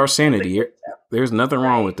 we need our sanity. There's nothing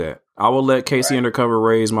wrong with that. I will let Casey Undercover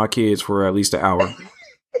raise my kids for at least an hour. And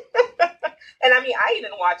I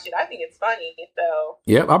even watch it. I think it's funny. So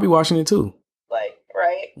yep, I'll be watching it too. Like,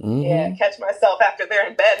 right? Mm-hmm. Yeah, catch myself after they're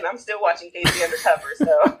in bed and I'm still watching Casey Undercover.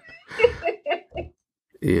 So.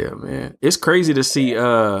 Yeah, man, it's crazy to see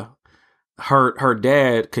her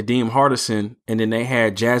dad Kadeem Hardison, and then they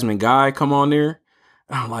had Jasmine Guy come on there.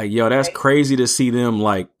 I'm like, yo, that's crazy to see them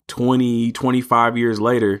like 20, 25 years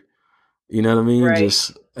later. You know what I mean? Right.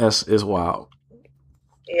 Just it's wild.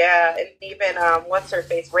 Yeah, and even what's her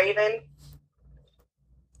face, Raven.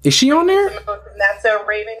 Is she on there? That's so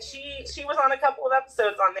Raven. She was on a couple of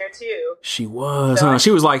episodes on there too. She was, huh?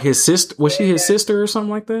 She was like his sister. Was she his sister or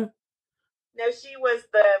something like that? No, she was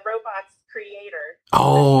the robot's creator.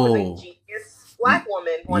 Oh, she was a genius Black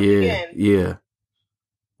woman once again. Yeah.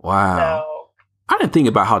 Wow. So, I didn't think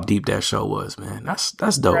about how deep that show was, man. That's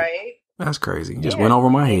dope. Right? That's crazy. Just went over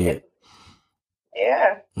my head.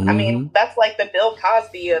 Yeah. Mm-hmm. That's like the Bill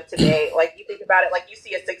Cosby of today. Like, you think about it, like you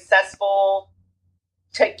see a successful,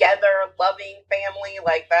 together, loving family.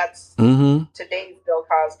 Like, that's today's Bill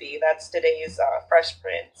Cosby. That's today's Fresh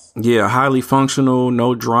Prince. Yeah, highly functional,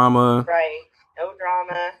 no drama. Right. No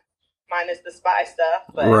drama, minus the spy stuff.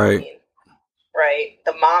 But right. Right.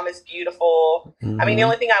 The mom is beautiful. Mm-hmm. The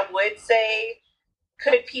only thing I would say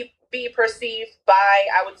could be perceived by,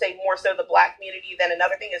 I would say, more so the Black community than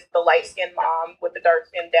another thing is the light-skinned mom with the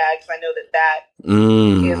dark-skinned dad, because I know that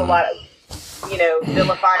is a lot of,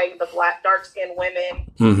 vilifying the Black dark-skinned women,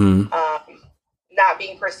 not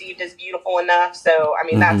being perceived as beautiful enough. So,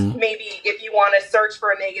 that's maybe if you want to search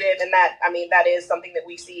for a negative, and that is something that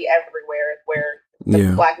we see everywhere, where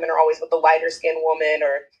the Black men are always with the lighter-skinned woman,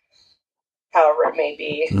 or however it may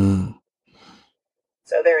be.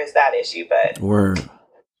 So there is that issue, but word.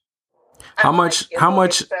 How much? So I'm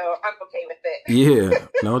okay with it. Yeah,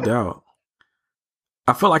 no doubt.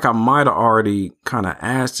 I feel like I might have already kind of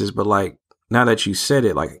asked this, but like now that you said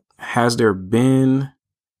it, like, has there been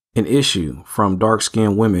an issue from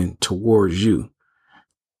dark-skinned women towards you?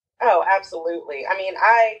 Oh, absolutely.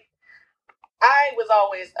 I was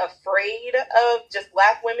always afraid of just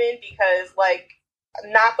Black women because, like,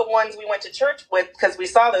 not the ones we went to church with because we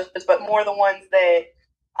saw those, but more the ones that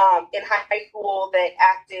in high school that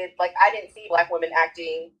acted like, I didn't see Black women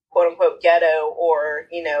acting quote unquote ghetto or,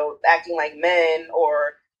 acting like men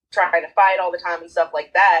or trying to fight all the time and stuff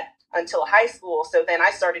like that until high school. So then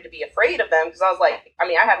I started to be afraid of them because I was like, I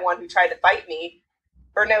had one who tried to fight me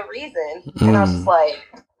for no reason. And I was just like,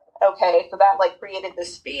 okay, so that like created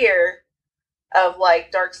this fear of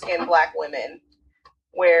like dark-skinned Black women.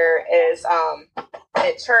 Whereas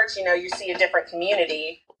at church, you see a different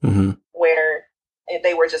community where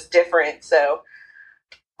they were just different. So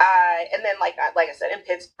and then like I said, in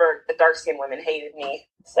Pittsburgh, the dark-skinned women hated me.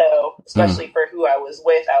 So especially for who I was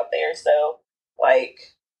with out there. So like,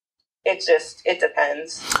 it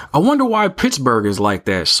depends. I wonder why Pittsburgh is like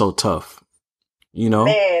that, so tough.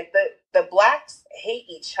 Man, the Blacks hate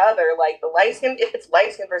each other. Like the light skin, if it's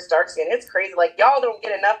light skin versus dark skin, it's crazy. Like y'all don't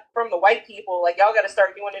get enough from the white people. Like y'all got to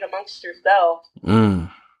start doing it amongst yourself.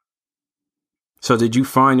 So did you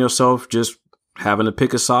find yourself just having to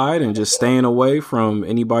pick a side and just staying away from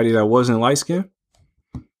anybody that wasn't light skin?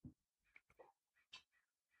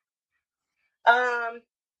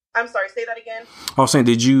 I'm sorry, say that again. I was saying,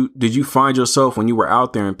 did you find yourself when you were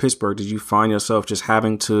out there in Pittsburgh, did you find yourself just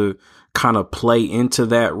having to kind of play into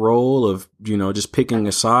that role of, just picking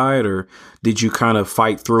a side, or did you kind of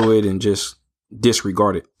fight through it and just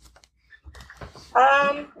disregard it?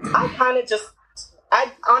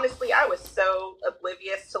 I was so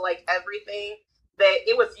oblivious to like everything that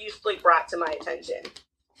it was usually brought to my attention.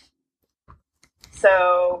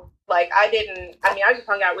 So Like, I just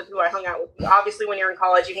hung out with who I hung out with. Obviously, when you're in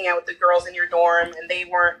college, you hang out with the girls in your dorm, and they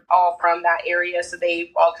weren't all from that area, so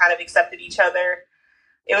they all kind of accepted each other.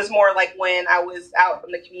 It was more like when I was out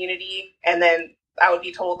in the community, and then I would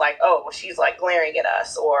be told, like, oh, well, she's, like, glaring at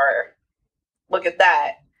us, or look at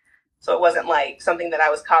that. So it wasn't, like, something that I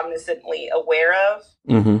was cognizantly aware of.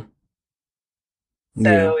 Mm-hmm.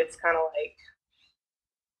 So it's kind of like...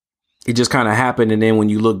 It just kind of happened, and then when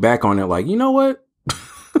you look back on it, like, you know what?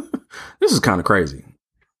 This is kind of crazy.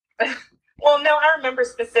 Well, no, I remember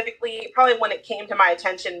specifically, probably when it came to my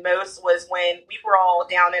attention most was when we were all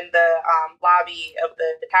down in the lobby of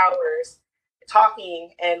the towers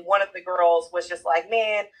talking, and one of the girls was just like,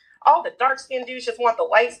 man, all the dark-skinned dudes just want the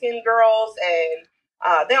light-skinned girls,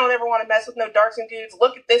 and they don't ever want to mess with no dark-skinned dudes.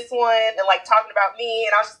 Look at this one, and, like, talking about me,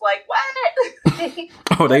 and I was just like,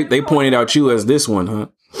 what? Oh, they pointed out you as this one, huh?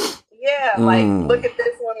 Yeah, like, look at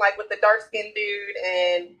this one, like, with the dark-skinned dude,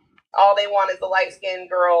 and all they want is the light-skinned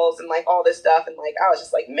girls, and, like, all this stuff, and, like, I was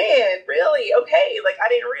just like, man, really? Okay, like, I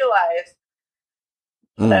didn't realize.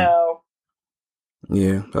 So.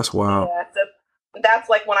 Yeah, that's wild. Yeah, so that's,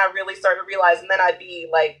 like, when I really started to realize, and then I'd be,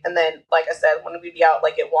 like, and then, like I said, when we'd be out,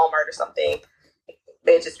 like, at Walmart or something,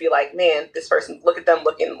 they'd just be like, man, this person, look at them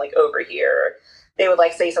looking, like, over here. They would,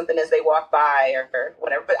 like, say something as they walk by or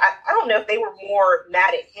whatever. But I don't know if they were more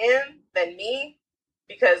mad at him than me,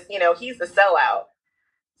 because, you know, he's the sellout.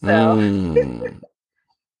 So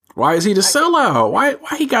why is he the sellout? Why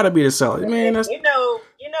he gotta be the sellout? Man, that's... you know,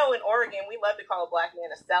 in Oregon, we love to call a black man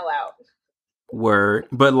a sellout. Word.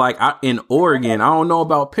 But, like, in Oregon, I don't know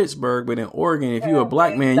about Pittsburgh, but in Oregon, if you're a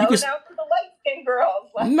black man, you can... out to the light-skinned girls.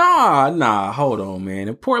 Nah, hold on, man.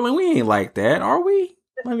 In Portland, we ain't like that, are we?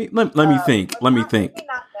 Let me think. Let me think. Maybe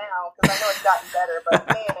not now, because I know it's gotten better, but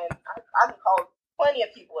man, I've called plenty of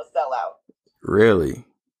people a sellout. Really?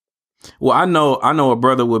 Well, I know a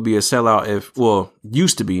brother would be a sellout if, well,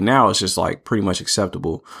 used to be. Now it's just, like, pretty much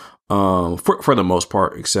acceptable, for the most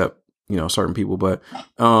part, except, you know, certain people. But,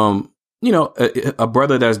 you know, a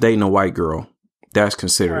brother that's dating a white girl, that's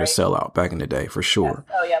considered a sellout back in the day, for sure.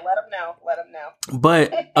 Yes. Oh yeah, let them know.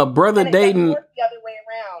 But a brother dating the other way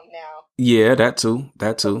around now. Yeah, that too.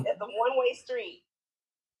 It's a one-way street.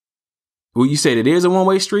 Well, you said it is a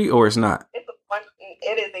one-way street, or it's not?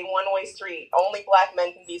 It is a one-way street. Only black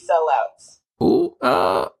men can be sellouts. Ooh,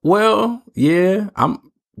 well, yeah,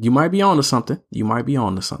 you might be on to something.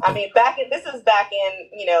 I mean, this is back in,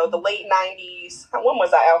 you know, the late 90s. When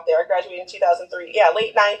was I out there? I graduated in 2003. Yeah,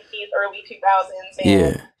 late 90s, early 2000s.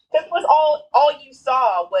 Yeah. This was all you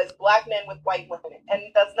saw was black men with white women. And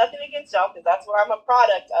that's nothing against y'all, because that's what I'm a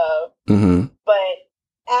product of. Mm-hmm. But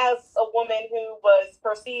as a woman who was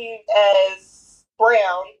perceived as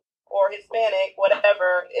brown or Hispanic,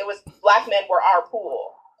 whatever, it was black men were our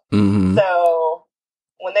pool. Mm-hmm. So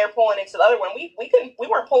when they're pulling into the other one, we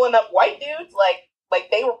weren't pulling up white dudes like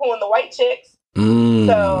they were pulling the white chicks.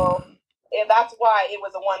 So and that's why it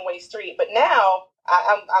was a one-way street. But now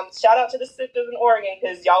I'm shout out to the sisters in Oregon,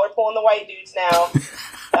 because y'all are pulling the white dudes now.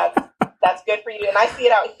 That's good for you. And I see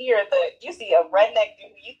it out here that you see a redneck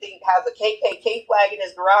dude who you think has a KKK flag in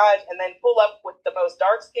his garage, and then pull up with the most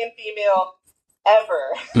dark-skinned female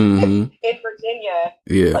ever in Virginia.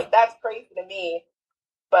 Yeah, like, that's crazy to me.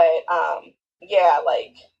 But yeah,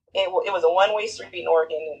 like it was a one-way street in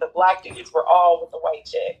Oregon, and the black dudes were all with the white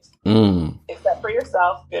chicks, except for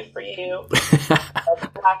yourself. Good for you.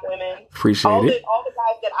 Black women. Appreciate it. All the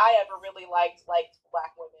guys that I ever really liked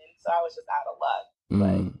black women, so I was just out of luck.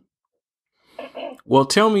 Well,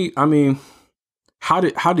 tell me, I mean, how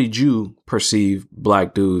did you perceive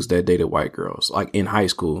black dudes that dated white girls, like, in high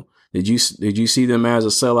school? Did you see them as a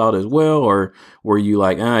sellout as well, or were you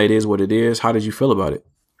like, it is what it is? How did you feel about it?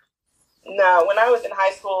 No, when I was in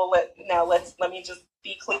high school, let me just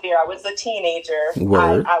be clear. I was a teenager.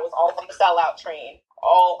 Word. I was all on the sellout train.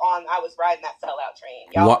 I was riding that sellout train.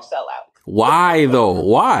 Y'all were sellout. Why though?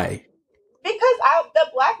 Why? Because the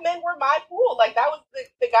black men were my pool. Like, that was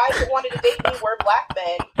the guys that wanted to date me were black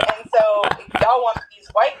men. And so y'all want these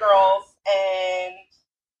white girls, and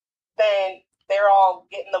then they're all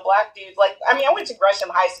getting the black dudes. Like, I mean, I went to Gresham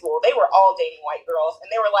High School. They were all dating white girls, and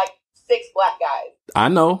they were like 6 black guys. I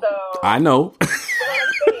know.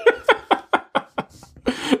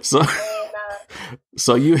 So,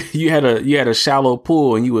 so you had a shallow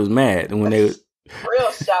pool, and you was mad, and when they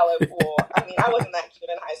real shallow pool. I mean, I wasn't that cute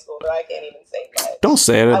in high school, but I can't even say that. Don't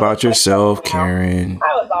say it about yourself, Karen.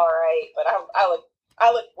 I was all right, but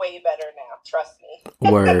I look way better now. Trust me.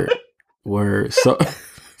 Word. So,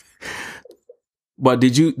 but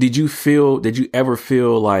did you ever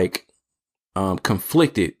feel like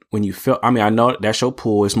conflicted when you felt, I mean, I know that's your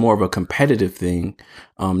pool. It's more of a competitive thing,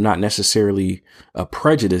 not necessarily a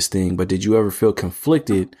prejudice thing, but did you ever feel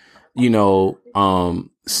conflicted,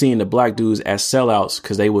 seeing the black dudes as sellouts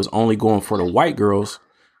because they was only going for the white girls?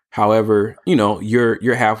 However,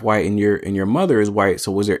 you're half white and your mother is white.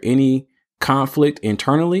 So was there any conflict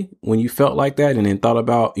internally when you felt like that and then thought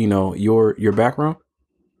about, your background?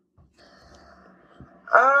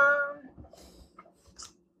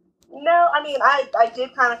 No, I mean, I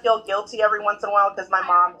did kind of feel guilty every once in a while because my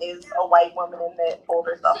mom is a white woman and that told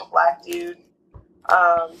herself a black dude.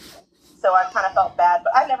 So I kind of felt bad,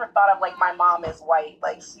 but I never thought of like my mom is white.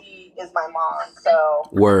 Like she is my mom. So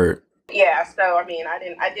word. Yeah. So, I mean,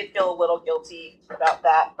 I did feel a little guilty about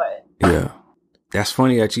that, but yeah, that's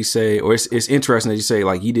funny that you say, or it's interesting that you say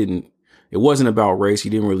like it wasn't about race. You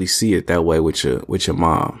didn't really see it that way with your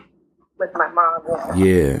mom. With my mom.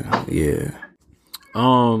 Yeah. Yeah.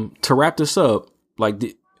 To wrap this up,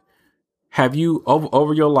 like, have you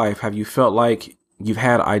over your life, have you felt like you've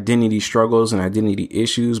had identity struggles and identity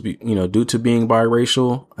issues, due to being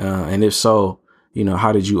biracial? And if so,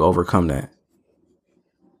 how did you overcome that?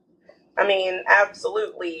 I mean,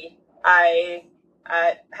 absolutely. I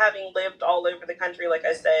having lived all over the country, like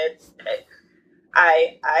I said,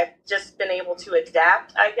 I've just been able to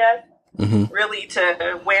adapt, I guess, really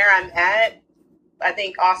to where I'm at. I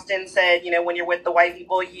think Austin said, when you're with the white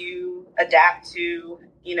people, you adapt to,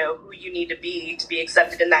 who you need to be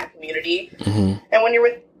accepted in that community. Mm-hmm. And when you're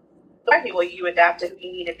with the white people, you adapt to who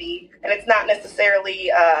you need to be. And it's not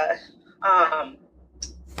necessarily, I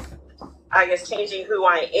guess, changing who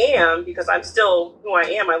I am, because I'm still who I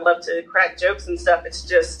am. I love to crack jokes and stuff. It's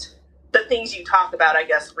just the things you talk about, I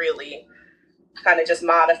guess, really kind of just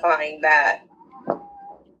modifying that.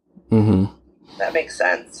 Mm-hmm. That makes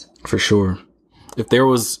sense. For sure. If there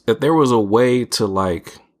was a way to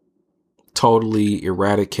like totally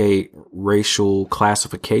eradicate racial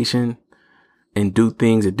classification and do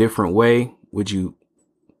things a different way, would you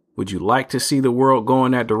like to see the world go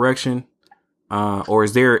in that direction? Or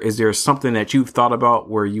is there something that you've thought about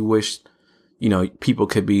where you wish, people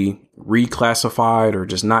could be reclassified or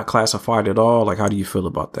just not classified at all? Like, how do you feel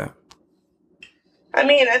about that? I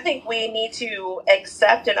mean, I think we need to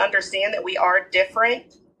accept and understand that we are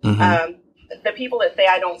different. Mm-hmm. The people that say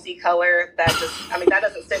I don't see color, that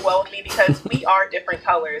doesn't sit well with me, because we are different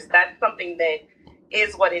colors. That's something that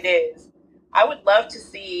is what it is. I would love to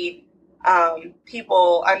see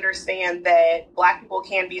people understand that Black people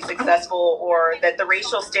can be successful, or that the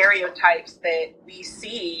racial stereotypes that we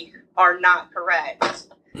see are not correct.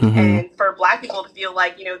 Mm-hmm. And for Black people to feel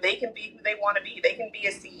like, they can be who they want to be. They can be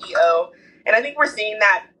a CEO. And I think we're seeing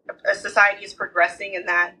that society is progressing in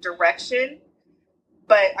that direction.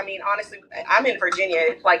 But, I mean, honestly, I'm in Virginia.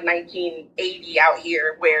 It's like 1980 out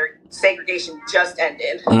here, where segregation just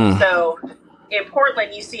ended. So in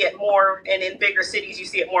Portland, you see it more, and in bigger cities, you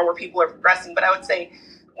see it more where people are progressing. But I would say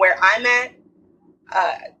where I'm at,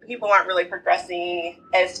 people aren't really progressing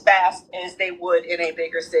as fast as they would in a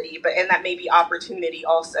bigger city. And that may be opportunity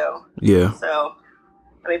also. Yeah. So,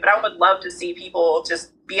 I mean, but I would love to see people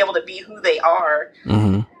just be able to be who they are.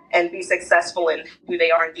 Mm-hmm. And be successful in who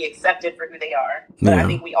they are and be accepted for who they are. But I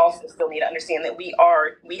think we also still need to understand that we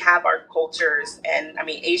have our cultures. And I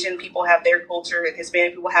mean, Asian people have their culture, and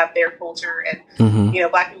Hispanic people have their culture, and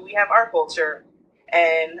Black people, we have our culture.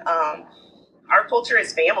 And our culture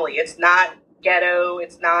is family. It's not ghetto.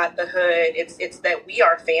 It's not the hood. It's that we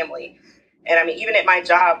are family. And I mean, even at my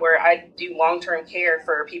job where I do long-term care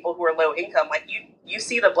for people who are low income, like you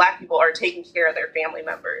see the Black people are taking care of their family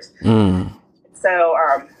members. So,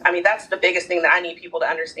 I mean, that's the biggest thing that I need people to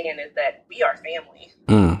understand, is that we are family.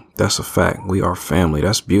 That's a fact. We are family.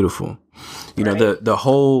 That's beautiful. Right. The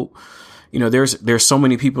whole, there's so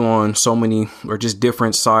many people on so many, or just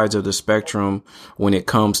different sides of the spectrum when it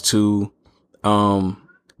comes to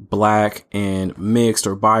Black and mixed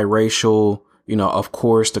or biracial, of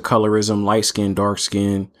course, the colorism, light skin, dark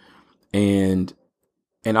skin. And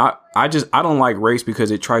I don't like race because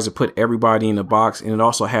it tries to put everybody in a box, and it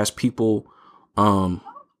also has people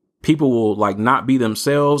will like not be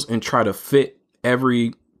themselves and try to fit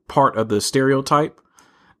every part of the stereotype,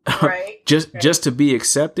 right? just to be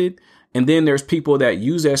accepted. And then there's people that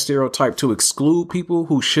use that stereotype to exclude people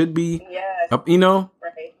who should be,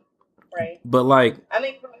 Right. But like, I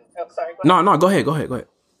think, go ahead.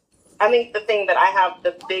 I think the thing that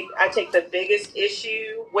I take the biggest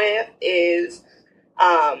issue with is,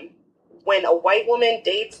 when a white woman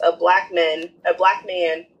dates a black man,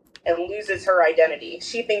 and loses her identity.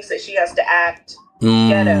 She thinks that she has to act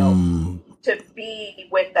ghetto to be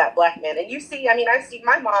with that Black man. And I see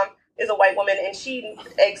my mom is a white woman, and she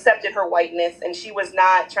accepted her whiteness, and she was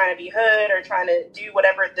not trying to be hood or trying to do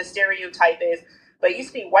whatever the stereotype is. But it used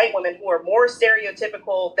to be white women who are more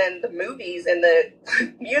stereotypical than the movies and the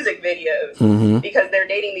music videos because they're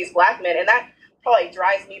dating these black men. And that probably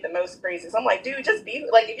drives me the most crazy. So I'm like, dude, just be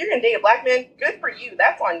like, if you're going to date a black man, good for you.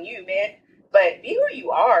 That's on you, man. But be who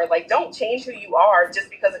you are. Like, don't change who you are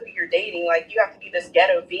just because of who you're dating. Like, you have to be this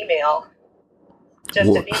ghetto female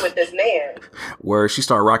just to be with this man. Where she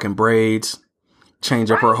started rocking braids,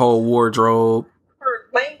 change up her whole wardrobe. Her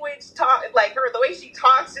language, like the way she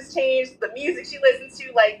talks just changed. The music she listens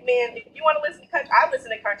to, like, man, if you want to listen to country, I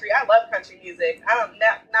listen to country. I love country music. I'm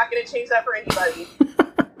not going to change that for anybody.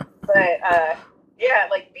 But, yeah,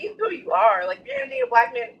 like, be who you are. Like, if you're going to date a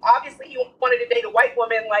black man, obviously he wanted to date a white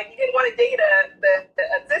woman. Like, you didn't want to date the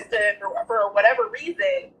assistant for whatever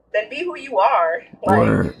reason. Then be who you are.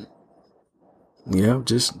 Like, yeah,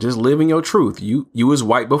 just living your truth. You was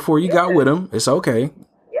white before you got with him. It's okay.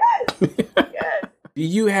 Yes.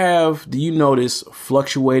 Yes. Do you notice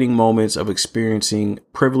fluctuating moments of experiencing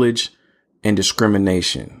privilege and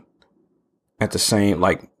discrimination at the same,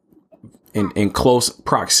 like, in close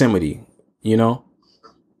proximity, you know?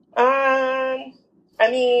 I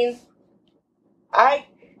mean, I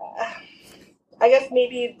guess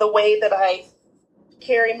maybe the way that I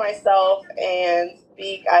carry myself and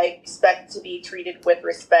speak, I expect to be treated with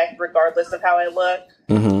respect regardless of how I look.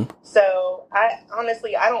 So I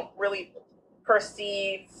don't really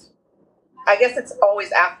perceive, I guess it's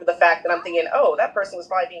always after the fact that I'm thinking, oh, that person was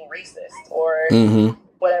probably being racist or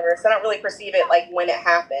whatever. So I don't really perceive it like when it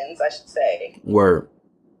happens, I should say. Word.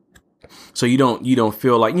 So you don't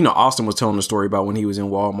feel like, you know, Austin was telling the story about when he was in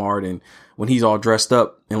Walmart and when he's all dressed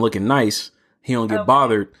up and looking nice, he don't get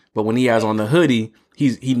bothered. But when he has on the hoodie,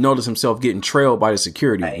 he noticed himself getting trailed by the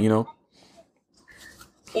security, you know?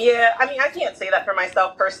 Yeah, I mean, I can't say that for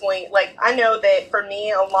myself personally. Like, I know that for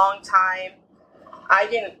me, a long time, I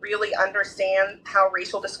didn't really understand how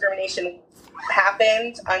racial discrimination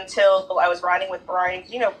happened until I was riding with Brian.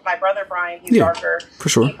 You know, my brother Brian, he's darker. For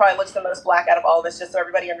sure. He probably looks the most black out of all of us, just so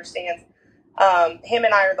everybody understands. Him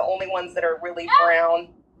and I are the only ones that are really brown.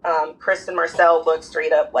 Chris and Marcel look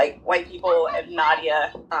straight up like white people, and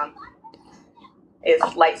Nadia is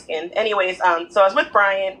light skinned. Anyways, so I was with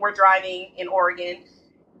Brian. We're driving in Oregon,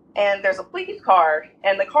 and there's a police car,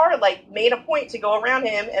 and the car like made a point to go around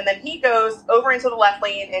him, and then he goes over into the left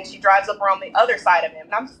lane, and she drives up around the other side of him,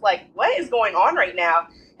 and I'm just like, what is going on right now?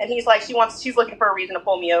 And he's like, she's looking for a reason to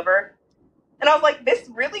pull me over, and I was like, this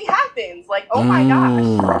really happens, like, oh my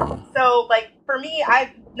gosh. So like for me,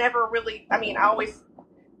 I never really, I mean, I always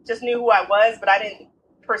just knew who I was, but I didn't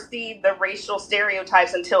perceive the racial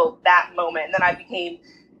stereotypes until that moment, and then I became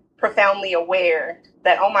profoundly aware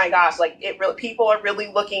that, oh my gosh, like people are really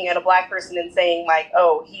looking at a black person and saying like,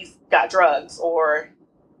 oh, he's got drugs or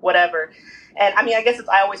whatever. And I mean, I guess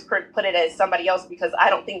I always put it as somebody else because I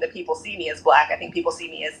don't think that people see me as black. I think people see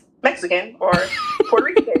me as Mexican or Puerto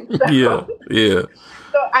Rican. So, yeah.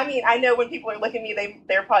 So, I mean, I know when people are looking at me,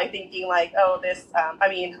 they're probably thinking like, oh, this, I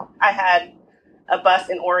mean, I had a bus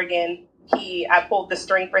in Oregon. I pulled the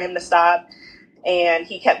string for him to stop, and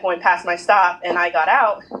he kept going past my stop, and I got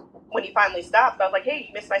out. When he finally stopped, I was like, hey,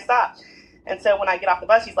 you missed my stop. And so when I get off the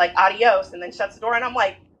bus, he's like, adios, and then shuts the door, and I'm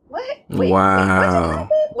like, what? Wait, wow.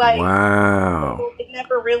 Like, wow. It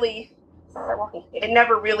never really,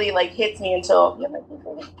 like hits me until,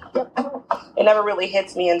 it never really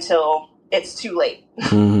hits me until it's too late.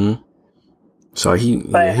 So he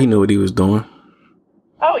knew what he was doing.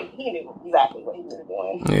 Oh, he knew exactly what he was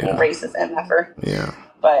doing. Yeah. Racist MFer. Yeah.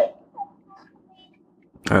 But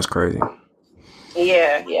that's crazy.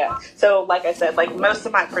 Yeah. So, like I said, like most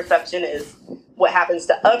of my perception is what happens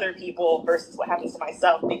to other people versus what happens to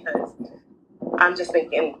myself, because I'm just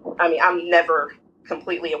thinking, I mean, I'm never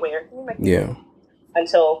completely aware. Yeah.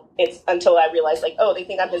 Until I realize, like, oh, they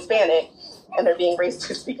think I'm Hispanic and they're being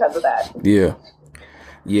racist because of that. Yeah.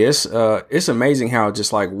 Yes. It's amazing how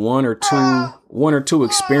just like one or two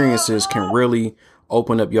experiences can really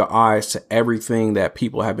open up your eyes to everything that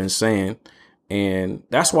people have been saying. And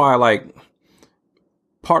that's why, like,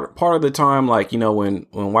 part of the time, like, you know, when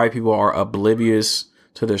white people are oblivious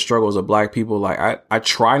to the struggles of black people, like I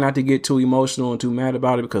try not to get too emotional and too mad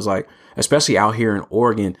about it, because like, especially out here in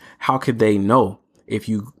Oregon, how could they know if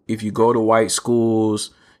you go to white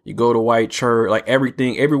schools, you go to white church, like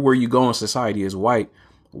everywhere you go in society is white.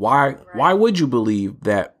 Why would you believe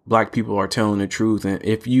that black people are telling the truth? And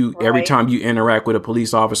if every time you interact with a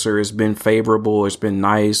police officer, it's been favorable, it's been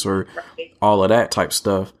nice, or all of that type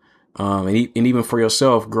stuff. And even for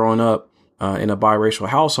yourself, growing up in a biracial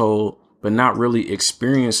household, but not really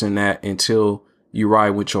experiencing that until you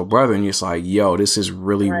ride with your brother and it's like, yo, this is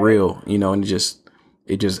really real, you know, and it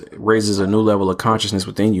just raises a new level of consciousness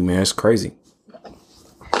within you, man. It's crazy.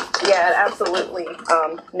 Yeah, it absolutely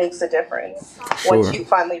makes a difference once you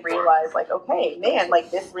finally realize, like, okay, man,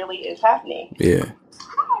 like this really is happening. Yeah.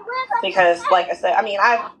 Because, like I said, I mean,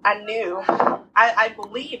 I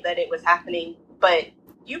believe that it was happening, but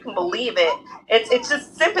you can believe it. It's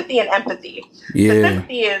just sympathy and empathy. Yeah. The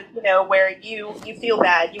sympathy is, you know, where you feel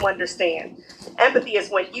bad, you understand. Empathy is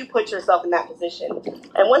when you put yourself in that position.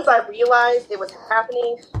 And once I realized it was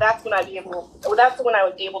happening, that's when I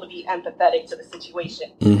was able to be empathetic to the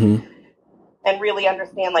situation. Mm-hmm. And really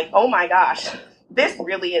understand, like, oh my gosh, this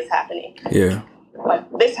really is happening. Yeah. Like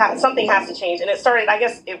something has to change. And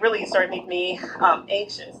it really started making me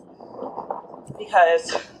anxious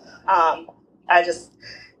because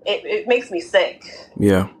it makes me sick.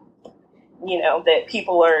 Yeah. You know, that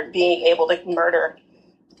people are being able to murder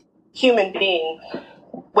human beings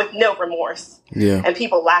with no remorse. Yeah. And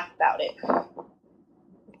people laugh about it.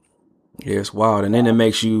 Yeah, it's wild. And then it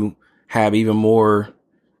makes you have even more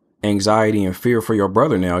anxiety and fear for your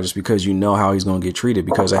brother now, just because you know how he's going to get treated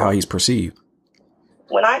because of how he's perceived.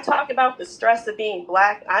 When I talk about the stress of being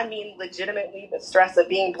black, I mean legitimately the stress of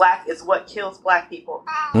being black is what kills black people.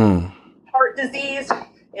 Heart disease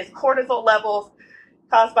is cortisol levels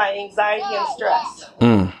caused by anxiety and stress.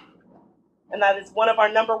 And that is one of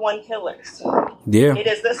our number one killers. Yeah. It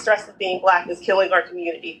is the stress of being black is killing our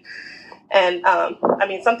community. And, I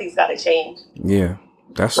mean, something's got to change. Yeah.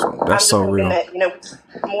 That's so real. That, you know,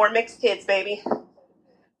 more mixed kids, baby.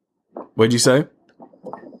 What'd you say?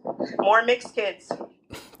 More mixed kids.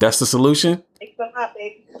 That's the solution? Mix them up,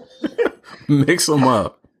 baby. Mix them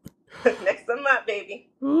up. Mix them up, baby.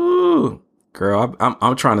 Ooh. Girl,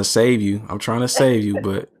 I'm trying to save you. I'm trying to save you,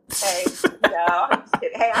 but... Hey, no, I'm just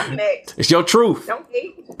kidding. Hey, I'm mixed. It's your truth. Don't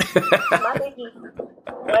hate.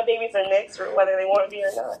 My babies are mixed, whether they want to be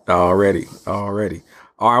or not. Already. All right,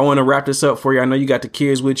 I want to wrap this up for you. I know you got the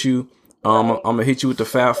kids with you. I'm going to hit you with the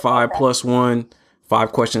Fab 5 plus 1.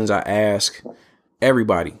 5 questions I ask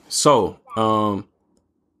everybody. So,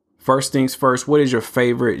 first things first, what is your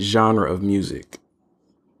favorite genre of music?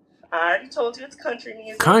 I already told you it's country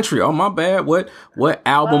music. Country. Oh, my bad. What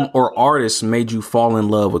album or artist made you fall in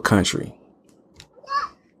love with country?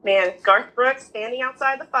 Man, Garth Brooks, Standing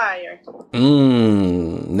Outside the Fire.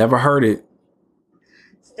 Never heard it.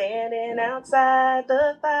 Standing outside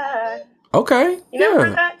the fire. Okay. You never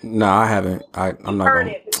heard that? No, I haven't. I'm not heard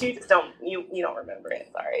gonna... it, but you just don't. You don't remember it.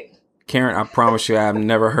 Sorry, Karen. I promise you, I've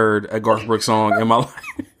never heard a Garth Brooks song in my life.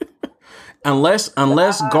 unless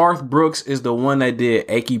Garth Brooks is the one that did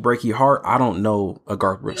 "Achy Breaky Heart." I don't know a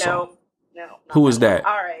Garth Brooks song. No. Who is that?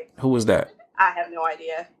 All right. Who was that? I have no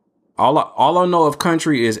idea. All I know of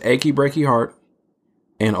country is "Achy Breaky Heart"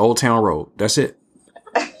 and "Old Town Road." That's it.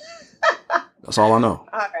 That's all I know.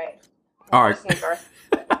 All right.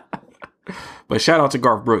 But shout out to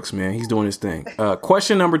Garth Brooks, man. He's doing his thing.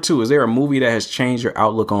 Question number 2. Is there a movie that has changed your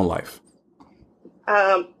outlook on life?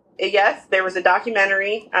 Yes, there was a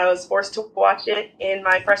documentary. I was forced to watch it in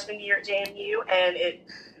my freshman year at JMU, and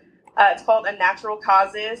it's called Unnatural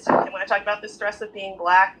Causes. And when I talk about the stress of being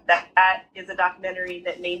black, that is a documentary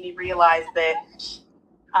that made me realize that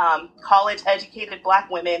college-educated black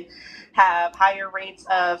women have higher rates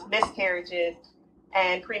of miscarriages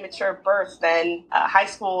and premature births than a high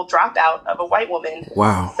school dropout of a white woman.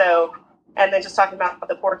 Wow. So, and then just talking about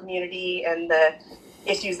the poor community and the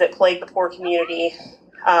issues that plague the poor community.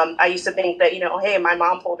 I used to think that, hey, my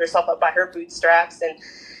mom pulled herself up by her bootstraps and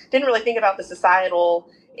didn't really think about the societal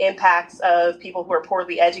impacts of people who are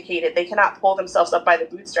poorly educated. They cannot pull themselves up by the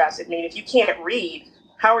bootstraps. I mean, if you can't read,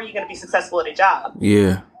 how are you going to be successful at a job?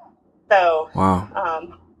 Yeah. So,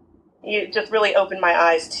 wow. You just really opened my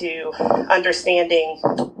eyes to understanding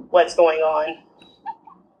what's going on.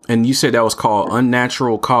 And you said that was called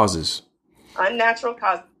Unnatural Causes. Unnatural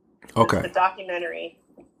Causes. Okay. It's a documentary.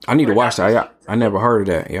 I need to watch that. I never heard of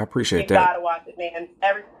that. Yeah, I appreciate that. You gotta watch it, man.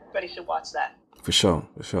 Everybody should watch that. For sure.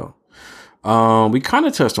 We kind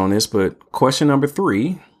of touched on this, but question number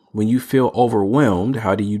 3: when you feel overwhelmed,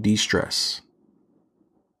 how do you de-stress?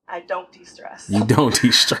 I don't de-stress. You don't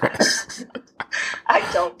de-stress. I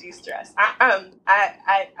don't de-stress.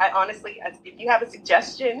 I honestly, if you have a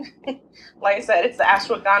suggestion, like I said, it's the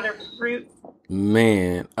ashwagandha root.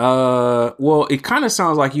 Man, well, it kind of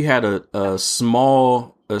sounds like you had a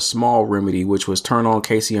small remedy, which was turn on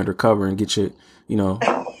Casey Undercover and get your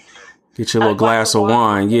little glass of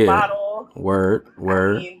wine. Yeah. Bottle. Word.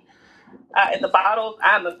 I mean, in the bottle,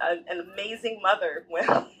 I'm an amazing mother.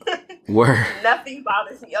 Word. Nothing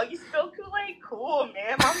bothers me. Oh, you spill Kool-Aid? Cool,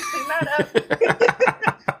 man. Mom, clean that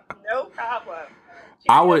up. No problem.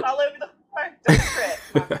 I would all over the floor. Don't trip.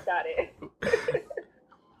 Mom's got it.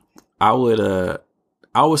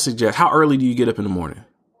 I would suggest, how early do you get up in the morning?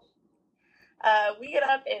 We get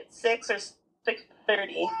up at 6 or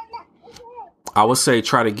 6:30. I would say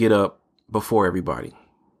try to get up before everybody.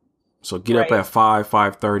 So get up at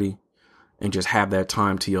 5:30 and just have that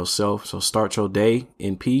time to yourself. So start your day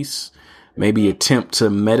in peace. Maybe attempt to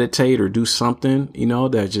meditate or do something,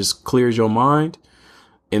 that just clears your mind.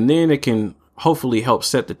 And then it can hopefully help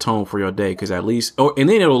set the tone for your day. Cause and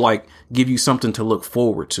then it'll like give you something to look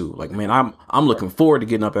forward to. Like, man, I'm looking forward to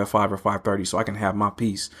getting up at 5 or 5:30 so I can have my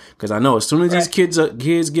peace. Cause I know as soon as these kids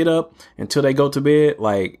get up until they go to bed,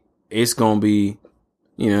 like it's going to be,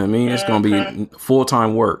 it's going to be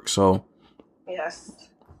full-time work. So yes,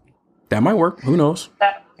 that might work. Who knows?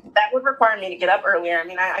 That would require me to get up earlier. I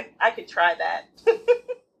mean, I could try that.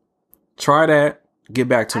 Try that. Get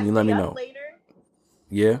back to me. Let me know. Later.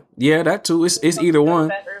 Yeah, that too. It's either one.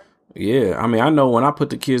 Better. Yeah, I mean, I know when I put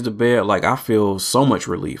the kids to bed, like I feel so much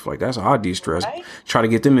relief. Like that's how I de-stress. Right? Try to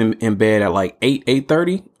get them in bed at like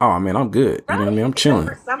 8:30. Oh man, I'm good. Right. You know what I mean? I'm chilling.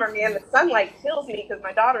 For summer, man, the sunlight kills me because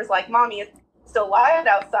my daughter's like, "Mommy, it's still light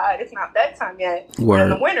outside. It's not bedtime yet." In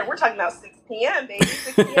the winter, we're talking about 6 p.m., baby.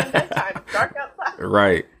 6 p.m. bedtime. It's dark outside.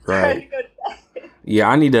 Right. Yeah,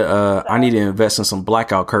 I need to invest in some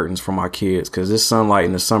blackout curtains for my kids because this sunlight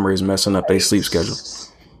in the summer is messing up their sleep schedule.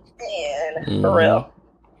 Man, for real.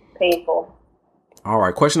 Painful. All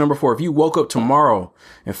right. Question number 4. If you woke up tomorrow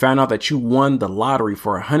and found out that you won the lottery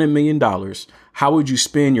for $100 million, how would you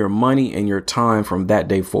spend your money and your time from that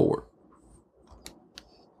day forward?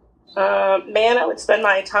 Man, I would spend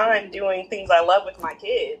my time doing things I love with my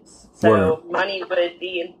kids. So money would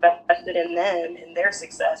be invested in them and their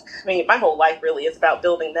success. I mean, my whole life really is about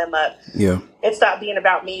building them up. Yeah. It stopped being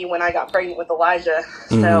about me when I got pregnant with Elijah.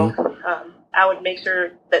 So I would make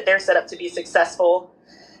sure that they're set up to be successful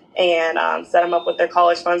and set them up with their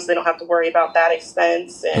college funds so they don't have to worry about that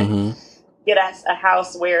expense and get us a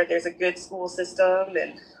house where there's a good school system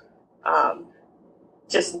and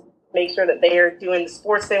just make sure that they are doing the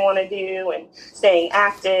sports they want to do and staying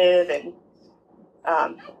active and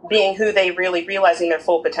being who they really realizing their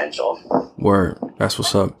full potential. Word. That's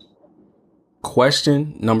what's up.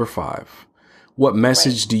 Question number 5. What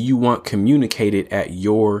message do you want communicated at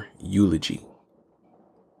your eulogy?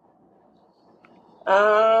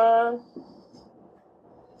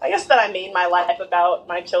 I guess that I made my life about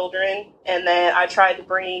my children and that I tried to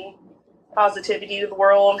bring positivity to the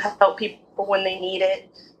world and help people when they need it.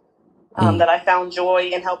 That I found joy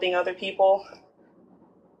in helping other people.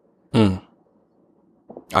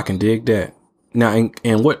 I can dig that. Now,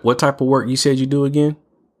 and what type of work you said you do again?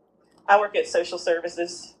 I work at social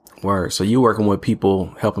services. Word. So you're working with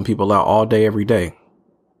people, helping people out all day, every day.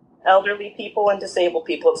 Elderly people and disabled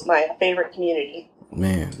people. It's my favorite community.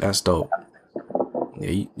 Man, that's dope.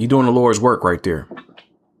 Yeah, you're doing the Lord's work right there.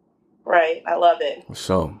 Right. I love it.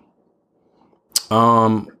 So,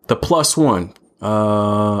 the plus one.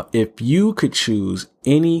 If you could choose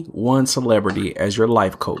any one celebrity as your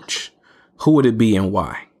life coach, who would it be and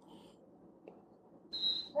why?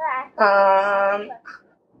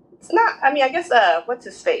 It's not, I mean, I guess, what's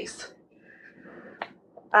his face?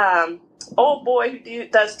 Old boy who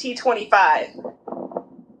does T25.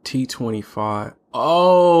 T25.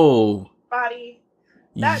 Oh. Body.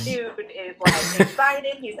 That dude is like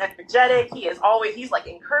excited. He's energetic. He's like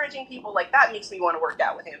encouraging people. Like that makes me want to work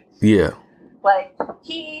out with him. Yeah. Like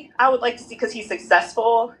I would like to see, because he's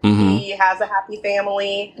successful. He has a happy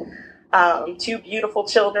family, 2 beautiful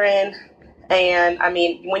children. And I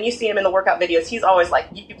mean, when you see him in the workout videos, he's always like,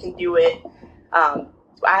 you can do it. I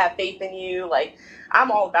have faith in you. Like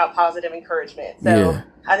I'm all about positive encouragement. So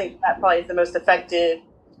I think that probably is the most effective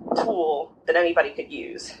tool that anybody could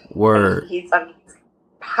use. Word. He's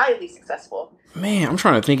highly successful. Man, I'm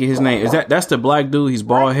trying to think of his name. That's the black dude? He's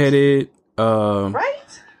bald headed. Right.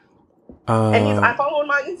 And I follow him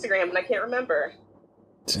on Instagram and I can't remember.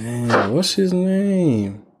 Damn, what's his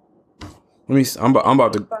name? Let me. I'm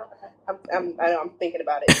about to. I'm thinking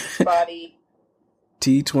about it. Body.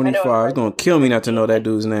 T25. It's gonna kill me not to know that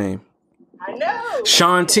dude's name. I know.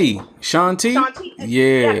 Sean T. Sean T. Yeah.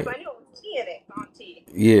 Yes, I know T in it. Sean T.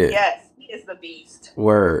 Yeah. Yes, he is the beast.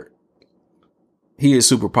 Word. He is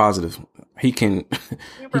super positive. He can.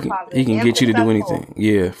 He can get you to do anything.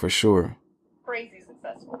 Yeah, for sure. Crazy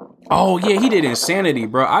successful. Oh yeah, he did Insanity,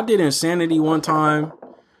 bro. I did Insanity one time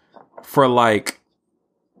for like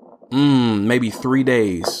maybe 3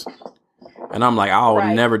 days. And I'm like,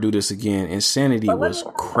 I'll never do this again. Insanity was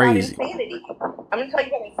crazy. Insanity. I'm going to tell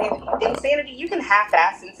you about Insanity. Insanity, you can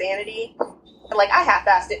half-ass Insanity. Like, I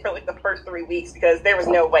half-assed it for like the first 3 weeks because there was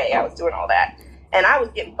no way I was doing all that. And I was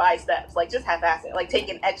getting 5 steps, like just half-assing, like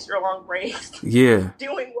taking extra long breaks. Yeah.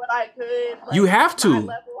 Doing what I could. Like, you have to.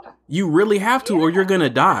 You really have to, or you're going to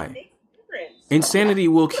die. Insanity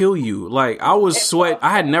will kill you. Like, I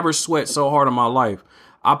had never sweat so hard in my life.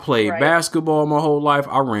 I played basketball my whole life.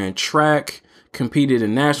 I ran track, competed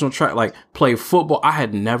in national track, like played football. I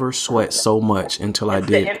had never sweat so much until I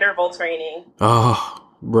did. The interval training. Oh,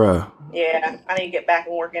 bruh. Yeah, I need to get back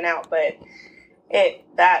and working out, but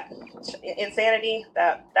insanity,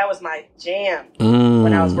 that was my jam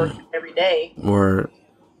when I was working every day. Word.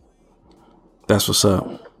 That's what's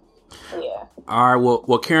up. Yeah. All right.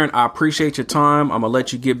 Well, Karen, I appreciate your time. I'm gonna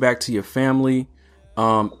let you get back to your family.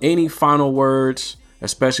 Any final words,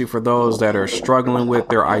 especially for those that are struggling with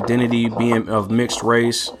their identity being of mixed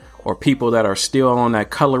race, or people that are still on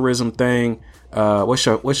that colorism thing?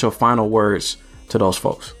 What's your final words to those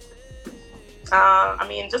folks? I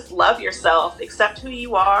mean, just love yourself, accept who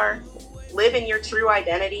you are, live in your true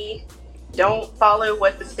identity. Don't follow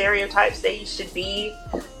what the stereotypes say you should be,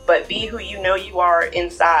 but be who you know you are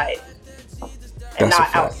inside and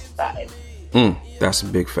not outside. That's a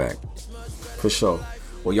big fact. For sure.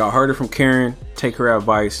 Well, y'all heard it from Karen. Take her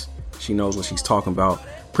advice. She knows what she's talking about.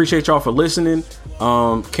 Appreciate y'all for listening.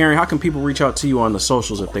 Karen, how can people reach out to you on the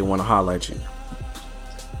socials if they want to holler at you?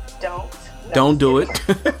 Don't do it.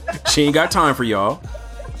 She ain't got time for y'all.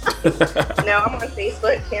 No, I'm on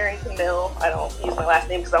Facebook, Karen Camille. I don't use my last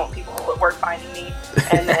name because I don't want people at work finding me.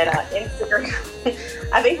 And then Instagram.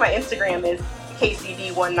 I think my Instagram is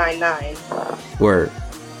KCD199. Word.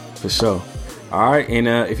 For sure. All right. And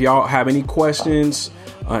if y'all have any questions,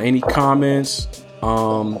 any comments,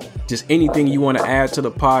 just anything you want to add to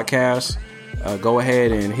the podcast, go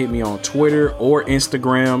ahead and hit me on Twitter or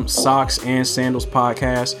Instagram, Socks and Sandals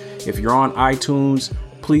Podcast. If you're on iTunes,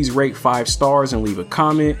 please rate 5 stars and leave a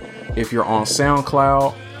comment. If you're on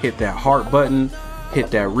SoundCloud, hit that heart button,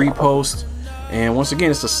 hit that repost. And once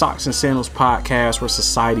again, it's the Socks and Sandals Podcast, where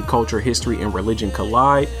society, culture, history, and religion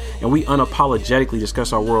collide, and we unapologetically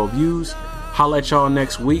discuss our worldviews. Holla at y'all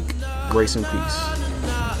next week. Grace and peace.